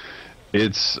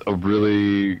 It's a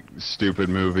really stupid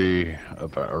movie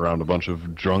around a bunch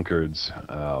of drunkards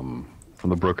from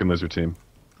the Broken Lizard team.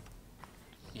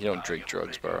 You don't drink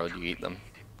drugs, bro. You eat them.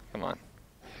 Come on.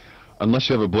 Unless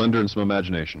you have a blender and some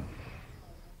imagination.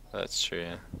 That's true,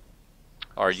 yeah.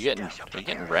 Are you getting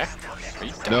wrecked? Are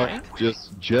you No, dying?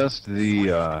 just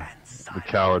the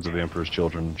cowards of the Emperor's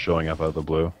Children showing up out of the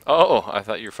blue. Oh, I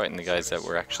thought you were fighting the guys that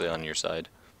were actually on your side.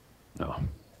 No.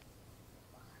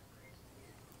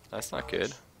 That's not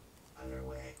good.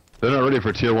 They're not ready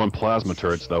for tier 1 plasma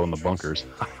turrets, though, in the bunkers.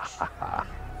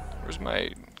 Where's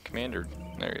my commander?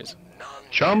 There he is.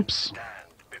 Chumps! Stand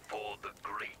before the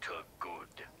greater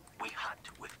good. We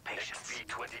hunt with patience.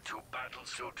 XV-22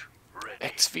 battlesuit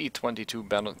ready. XV-22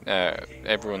 battle.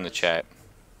 Everyone in the chat.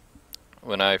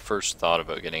 When I first thought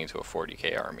about getting into a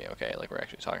 40k army, okay, like we're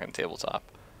actually talking tabletop.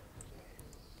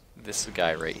 This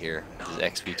guy right here,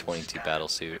 this XV-22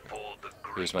 battlesuit.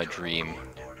 It was my dream.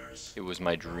 It was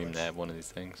my dream to have one of these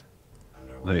things.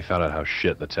 Then he found out how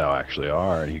shit the Tau actually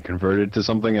are, and he converted it to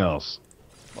something else.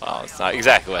 Well, it's not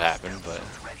exactly what happened, but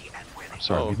I'm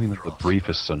sorry, Oh. give me the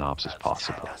briefest synopsis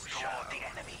possible. Show the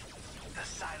enemy. The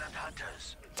silent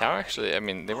hunters. Tau actually, I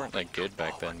mean, they weren't like good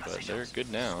back then, but they're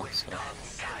good now, so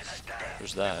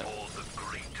there's that.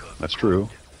 That's true.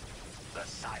 The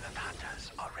silent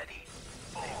hunters are ready.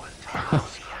 All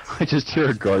Tau's here. I just hear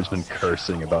a guardsman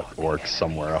cursing about orcs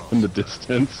somewhere off in the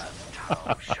distance.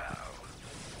 Tau show.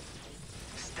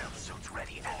 Stealth suits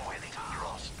ready and willing to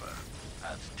prosper.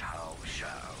 That's Tau show.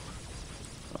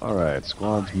 Alright,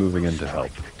 squad's moving in to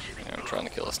help. Yeah, I'm trying to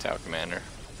kill this Tau commander.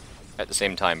 At the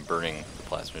same time, burning the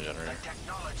plasma generator.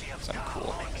 Technology of I'm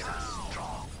cool. makes us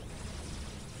strong.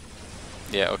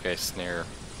 Yeah, okay, snare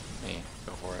me.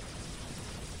 Go for it.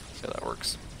 See how that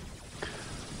works.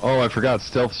 Oh, I forgot.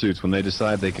 Stealth suits, when they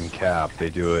decide they can cap, they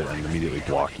do it and immediately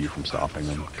block you from stopping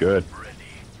them. Good.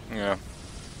 Yeah.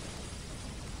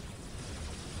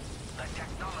 The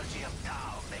technology of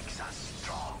Tau makes us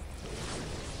strong.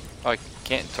 Oh, I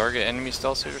can't target enemy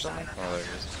stealth suit or something? Oh, there it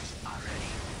is.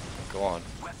 Go on.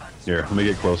 Here, let me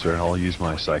get closer. I'll use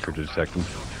my psyker to detect them.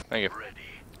 Thank you.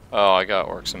 Oh, I got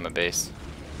orcs in my base.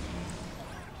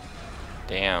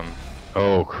 Damn.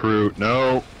 Oh, crew.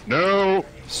 No. No.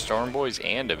 Storm Boys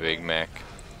and a Big Mech.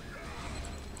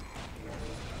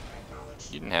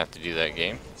 You didn't have to do that,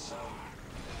 game.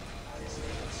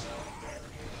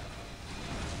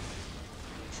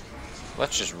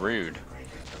 That's just rude.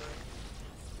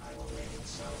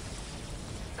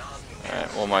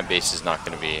 Alright, well my base is not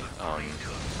going to be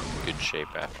good shape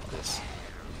after this.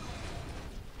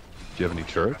 Do you have any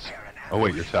turrets? Oh,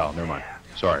 wait, you're Tal. Never mind.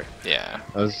 Sorry. Yeah.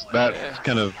 That's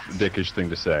kind of dickish thing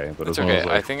to say, but It's as long okay. as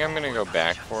I think I'm going to go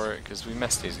back for it because we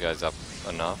messed these guys up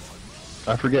enough.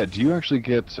 I forget. Do you actually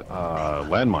get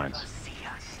landmines?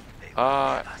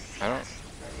 I don't...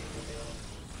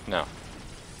 No.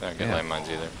 They don't get Yeah. landmines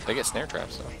either. They get snare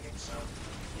traps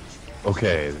though.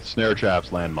 Okay, snare traps,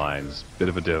 landmines, bit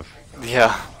of a diff.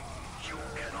 Yeah.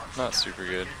 Not super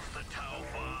good.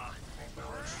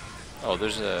 Oh,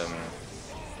 there's a...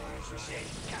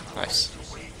 Nice.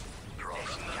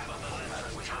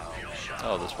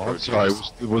 Oh, this Oh, sorry,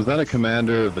 was that a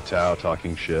commander of the Tau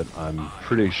talking shit? I'm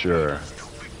pretty sure.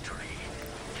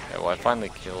 Okay, well, I finally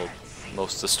killed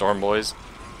most of the Storm Boys.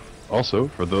 Also,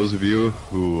 for those of you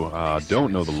who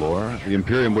don't know the lore, the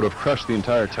Imperium would have crushed the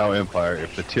entire Tau Empire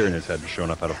if the Tyranids hadn't shown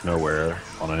up out of nowhere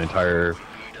on an entire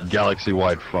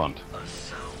galaxy-wide front.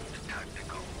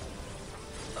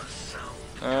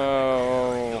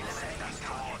 Oh.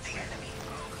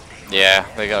 Yeah,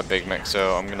 they got a Big Mech,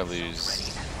 so I'm gonna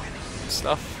lose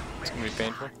stuff. It's gonna be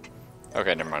painful.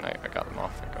 Okay, never mind. I got them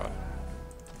off. Thank God.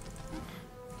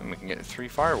 Then we can get 3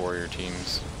 Fire Warrior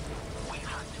teams.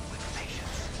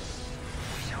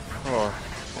 Oh,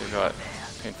 we got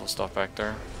painful stuff back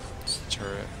there. It's a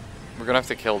turret. We're gonna have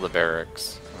to kill the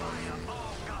barracks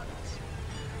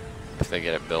if they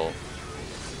get it built.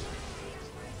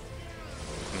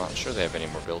 I'm not sure they have any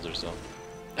more builders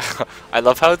though. I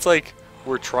love how it's like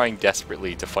we're trying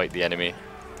desperately to fight the enemy,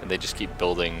 and they just keep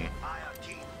building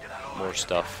more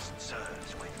stuff.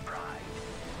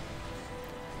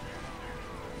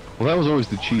 Well, that was always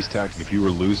the cheese tactic. If you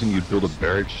were losing, you'd build a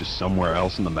barracks just somewhere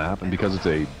else in the map, and because it's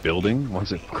a building,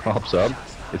 once it crops up,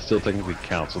 it still technically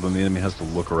counts. So then the enemy has to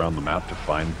look around the map to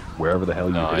find wherever the hell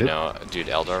you No, hit I it. know. Dude,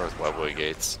 Eldar with Webway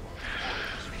gates.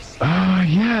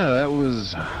 Yeah, that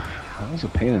was a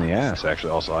pain in the ass,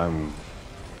 actually. Also,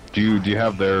 do you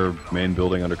have their main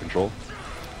building under control?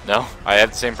 No, I have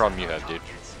the same problem you have, dude.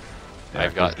 Yeah,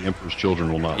 I've got... the Emperor's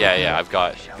children will not. Yeah, yeah, I've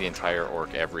got the entire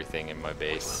orc everything in my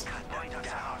base.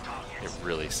 It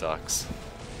really sucks.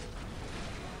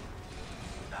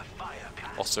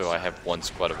 Also, I have 1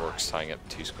 squad of orcs tying up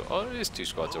 2 squads. Oh, it is 2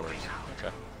 squads of orcs.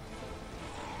 Okay.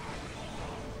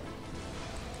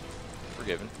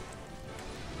 Forgiven.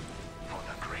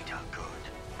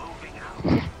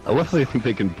 I luckily think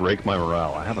they can break my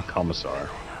morale. I have a commissar.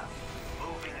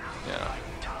 Yeah.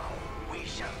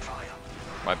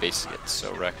 My base gets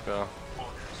so wrecked though.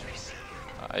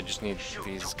 I just need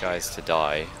these guys to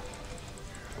die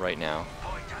right now.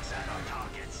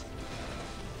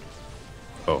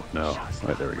 Oh, no.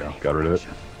 Right, there we go. Got rid of it.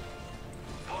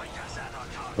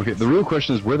 Okay, the real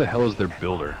question is, where the hell is their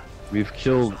builder? We've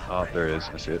killed... Oh, there it is.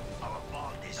 I see it.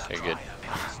 Okay, good.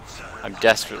 I'm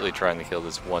desperately trying to kill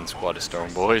this 1 squad of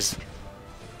Storm Boys.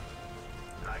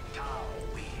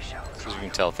 As you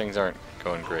can tell, things aren't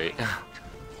going great.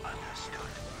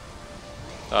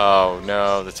 Oh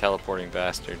no, the teleporting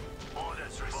bastard.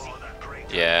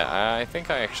 Yeah, I think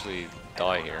I actually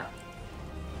die here.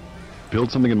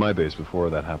 Build something in my base before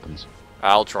that happens.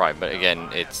 I'll try, but again,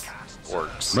 it's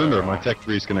orcs. Remember, so my tech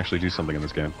priest can actually do something in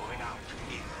this game.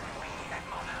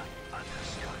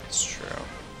 it's true.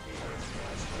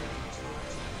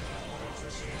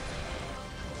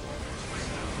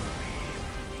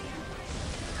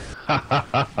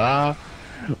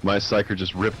 My psyker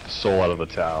just ripped the soul out of the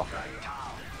Tau.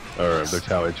 Or their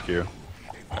Tau HQ.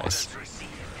 Nice.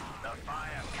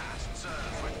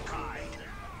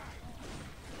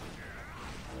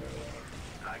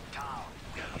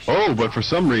 Oh, but for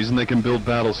some reason they can build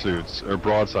battle suits or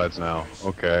broadsides now.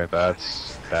 Okay,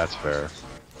 that's fair.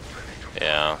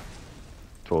 Yeah,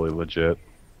 Totally legit.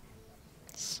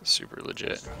 it's super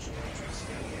legit.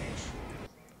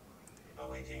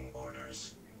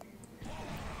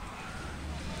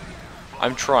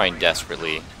 I'm trying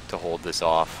desperately to hold this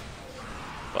off,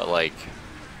 but like,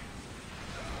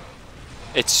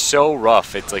 it's so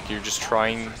rough. It's like you're just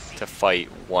trying to fight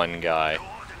one guy,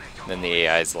 and then the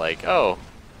AI's like, oh,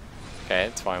 okay,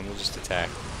 it's fine, we'll just attack.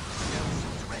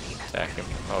 Attack him.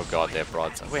 Oh god, they have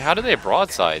broadsides. Wait, how do they have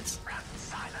broadsides?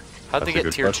 How'd they That's a get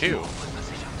good tier question. 2?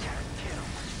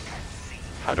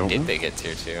 How don't did know. they get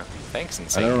tier 2? Thanks, I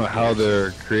Insane don't know how Computers.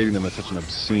 they're creating them at such an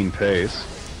obscene pace.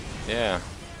 Yeah.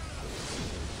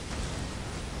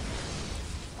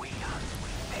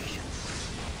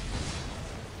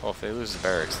 Well, if they lose the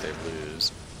barracks, they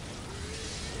lose.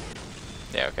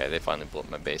 Yeah, okay, they finally blew up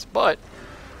my base. But,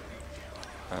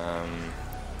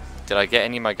 did I get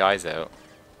any of my guys out?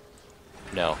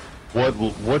 No,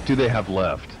 What do they have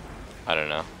left? I don't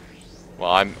know.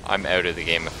 Well, I'm out of the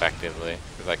game effectively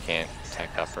because I can't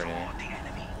tech up or anything.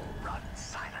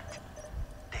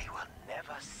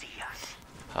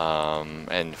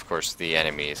 And of course the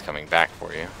enemy is coming back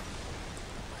for you.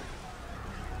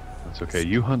 It's okay.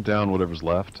 You hunt down whatever's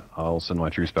left. I'll send my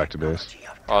troops back to base.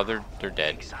 Oh, they're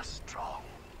dead.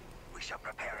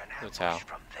 That's how.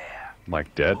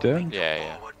 Like dead? Yeah,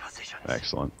 yeah.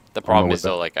 Excellent. The I'll know problem what is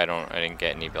though, that- like I didn't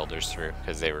get any builders through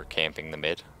because they were camping the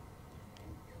mid.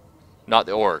 Not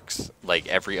the orcs, like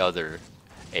every other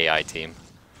AI team.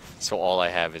 So all I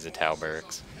have is a Tau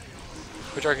barracks,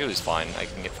 which arguably is fine. I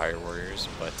can get fire warriors,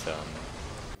 but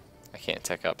I can't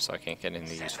tech up, so I can't get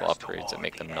any useful upgrades that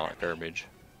make them not garbage.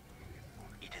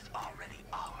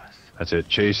 That's it.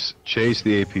 Chase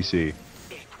the APC.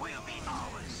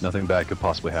 Nothing bad could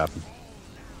possibly happen.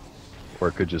 Or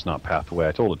it could just not path the way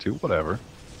I told it to. Whatever.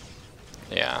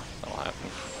 Yeah, that'll happen.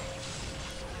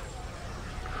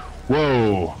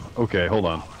 Whoa. Okay, hold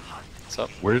on. What's up?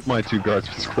 Where did my 2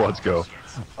 guardsman squads go?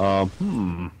 Yeah,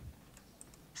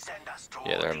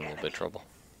 they're having a little bit of trouble.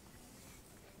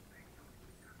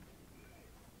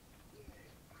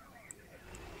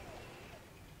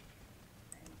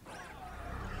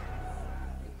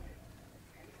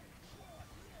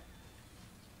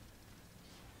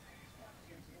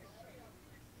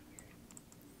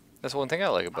 That's one thing I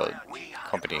like about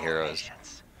Company Heroes,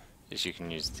 is you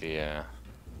can use the,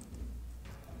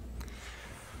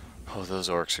 Oh, those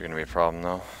orcs are gonna be a problem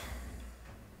though.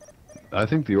 I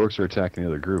think the orcs are attacking the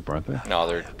other group, aren't they? No,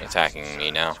 they're attacking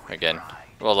me now, again.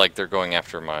 Well, like, they're going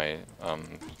after my,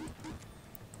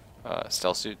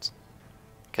 stealth suits.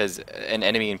 Because an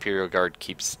enemy Imperial Guard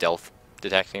keeps stealth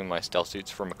detecting my stealth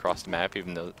suits from across the map,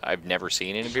 even though I've never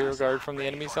seen an Imperial Guard from the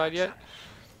enemy side yet.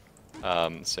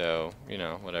 So, you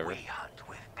know, whatever.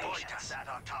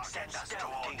 Send us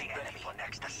toward the enemy for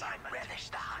next assignment. Relish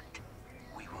the hunt.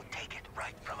 We will take it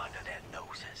right from under their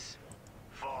noses.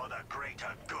 For the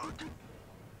greater good.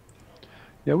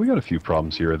 Yeah, we got a few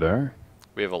problems here or there.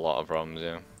 We have a lot of problems,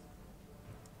 yeah.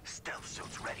 Stealth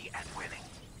suits ready and willing.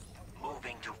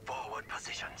 Moving to forward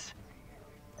positions.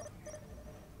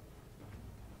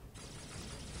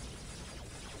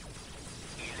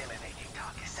 Eliminating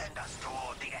targets. Send us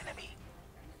toward the enemy.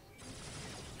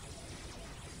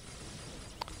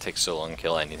 Takes so long to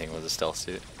kill anything with a stealth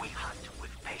suit. We hunt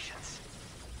with patience.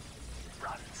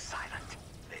 Run silent.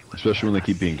 They will Especially when they never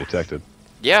keep being see us. detected.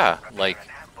 Yeah, Prepare like,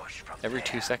 an ambush from every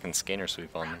 2 there. seconds scanner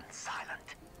sweep on them. Run silent.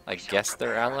 I We shall guess they're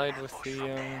prepare an allied with ambush the, from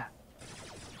there.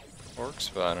 orcs,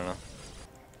 but I don't know.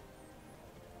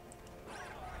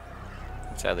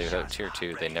 Sadly, without tier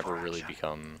 2, they never really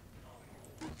become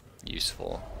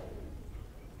useful.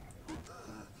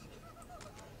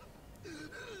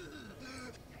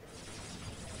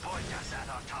 Point us at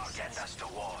our target. Send us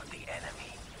toward the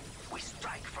enemy. We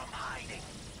strike from hiding.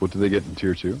 What do they get in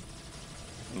tier 2?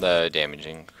 The damage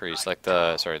increase, like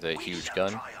the, sorry, the We huge shall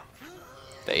gun, triumph.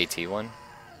 the AT one.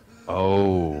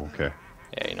 Oh, okay.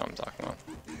 Yeah, you know what I'm talking about.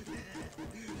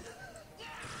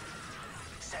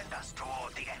 Send us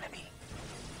toward the enemy.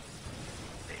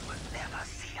 They will never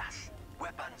see us.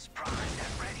 Weapons primed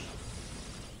and ready.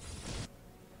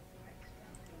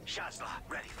 Shazla,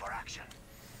 ready for action.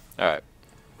 Alright,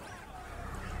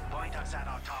 Point us at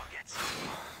our targets.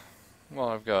 well,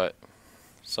 I've got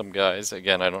some guys.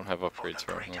 Again, I don't have upgrades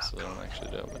right now, so they don't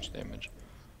actually do that much damage.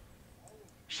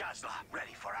 Shazla,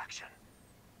 ready for action.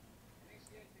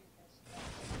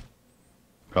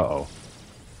 Uh-oh.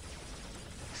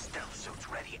 Stealth suits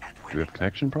ready and Do we willing. have a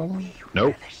connection problem?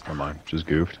 Nope. Never mind. Just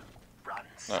goofed. Run Oh,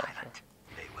 silent. okay.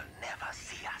 They will never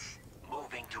see us.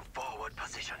 Moving to forward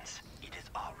positions. It is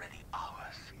already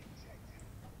ours.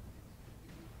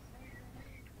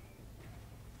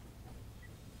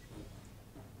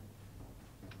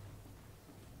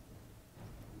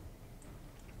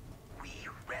 We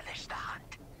relish the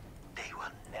hunt. They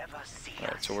will never see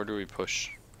Alright, us. so where do we push?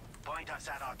 Point us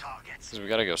at our targets. Because we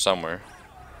gotta go somewhere.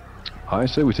 I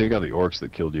say we take out the orcs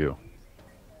that killed you.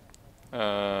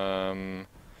 I'm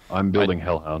building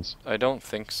hellhounds. I don't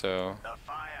think so. The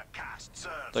fire cast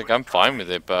serves Like, with I'm fine with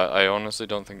pride. it, but I honestly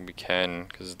don't think we can,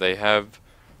 because they have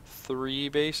 3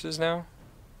 bases now.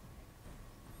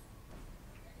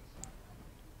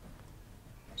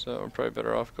 So we're probably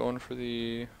better off going for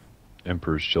the...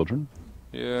 Emperor's children.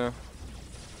 Yeah.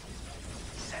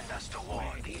 Send us to war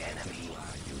the enemy.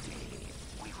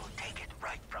 We will take it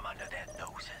right from under their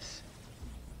noses.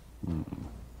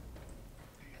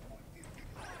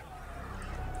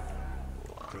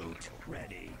 Recruit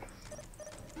ready.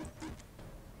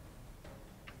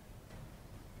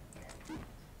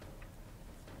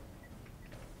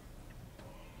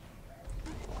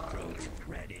 Recruit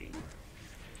ready.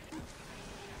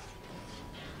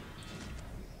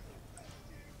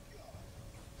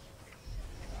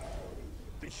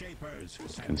 The shapers.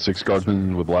 Can 6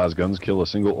 guardsmen with las guns kill a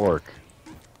single orc?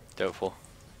 Doubtful.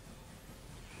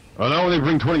 Oh no, they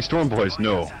bring 20 storm boys.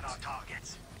 No. At our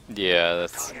targets. Yeah,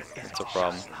 that's a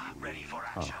problem. Ready for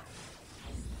action.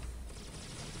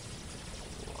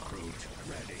 Recruit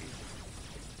ready.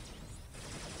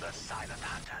 The silent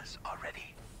hunters are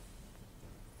ready.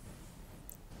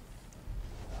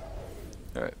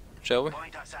 Alright, shall we?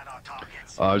 Point us at our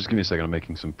targets. Just give me a second. I'm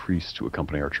making some priests to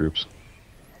accompany our troops.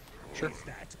 Sure. Is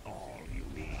that all you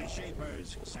need? The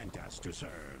shapers sent us to serve.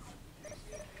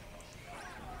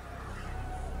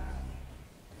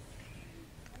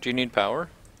 Do you need power?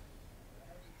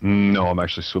 No, I'm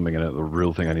actually swimming in it. The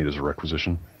real thing I need is a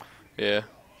requisition. Yeah.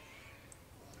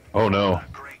 Oh no.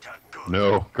 The greater good.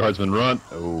 No. Guardsmen run.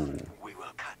 Oh. We will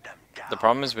cut them down. The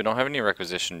problem is we don't have any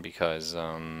requisition because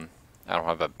I don't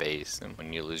have a base, and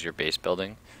when you lose your base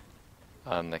building,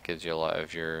 that gives you a lot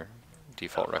of your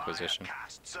default requisition.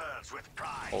 Cast serves with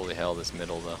pride. Holy hell, this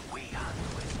middle though. We hunt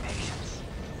with patience.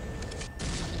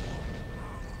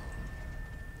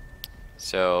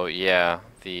 So yeah,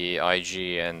 the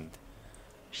IG and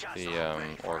the Shazam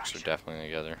ready for orcs are action. definitely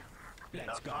together.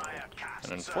 Let's go.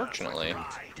 And unfortunately,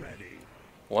 Ready.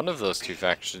 one of those 2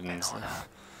 factions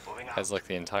Moving out. has like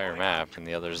the entire map, and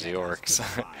the other's the orcs,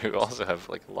 who also have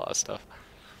like a lot of stuff.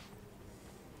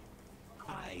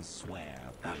 I swear.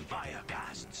 The fire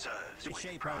cast serves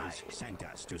with pride. Sent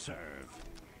us to serve.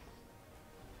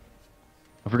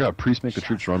 I forgot. Priests make the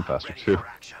troops run faster Ready too. for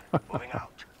action. Moving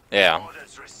out. Yeah.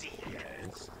 Orders received.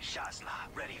 Shazla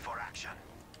ready for action.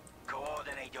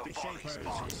 Coordinate your volleys,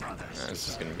 boss brothers. This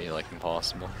is gonna be like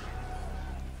impossible.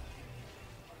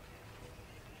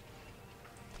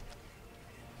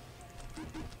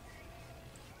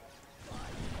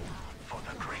 For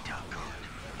the greater good.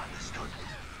 Understood.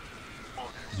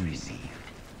 Orders received.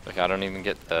 Like, I don't even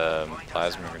get the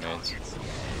plasma grenades.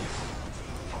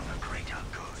 For the greater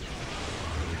good.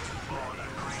 For the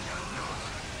greater good.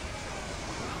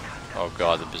 Oh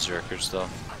god, the berserkers though.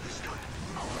 Understood.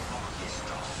 Our bond is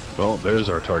strong. Well, there's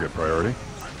our target priority.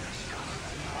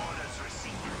 Orders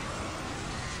received.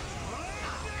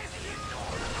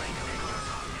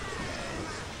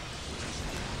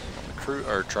 The crew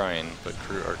are trying, but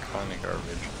crew are kinda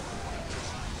garbage.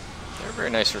 They're very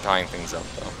nice for tying things up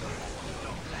though.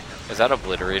 Is that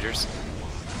obliterators?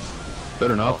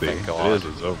 Better not Oh, be. thank If God. it is,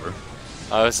 it's over.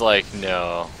 I was like,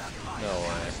 no. No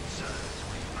way.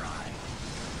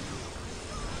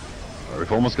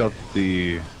 We've almost got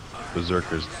the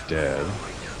berserkers dead.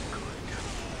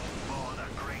 For the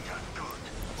greater good.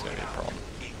 It's gonna be a problem.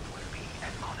 It will be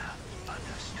an honor.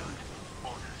 Understood.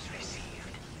 Orders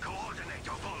received. Coordinate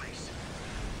your volleys.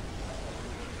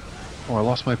 Oh, I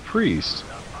lost my priest.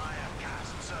 The fire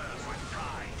cast serves with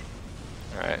pride.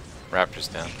 Alright,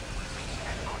 Raptors down.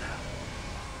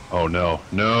 Oh no.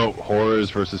 No. Horrors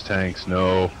versus tanks.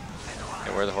 No.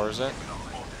 Hey, where are the horrors at?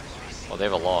 Well, they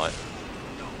have a lot.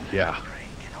 Yeah.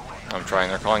 I'm trying,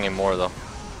 they're calling in more though.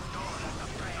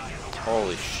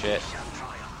 Holy shit.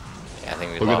 Yeah, I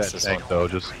think we Look at lost that this tank one. though.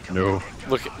 Just no.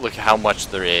 Look how much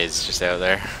there is just out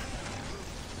there.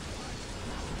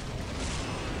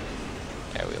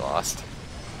 Yeah, we lost.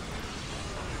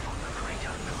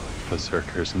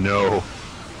 Berserkers. No.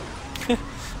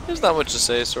 There's not much to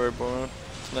say, sorry, Bono.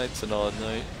 Tonight's an odd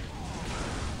night.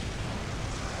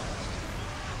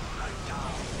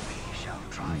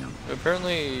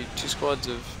 Apparently, 2 squads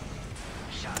of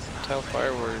Tau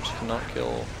Fire Warriors cannot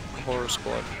kill a Horror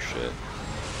Squad for shit.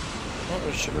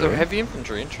 Oh, sure. They're Really? heavy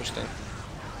infantry, interesting.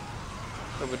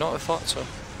 I would not have thought so.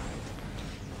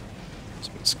 It's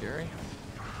a bit scary.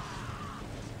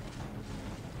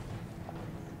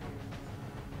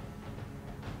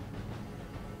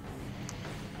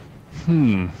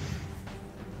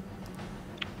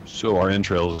 So our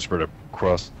entrails are spread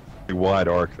across wide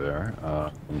arc there.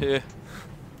 Yeah.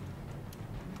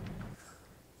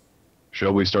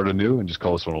 Shall we start anew and just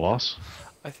call this one a loss?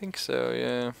 I think so,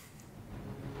 yeah.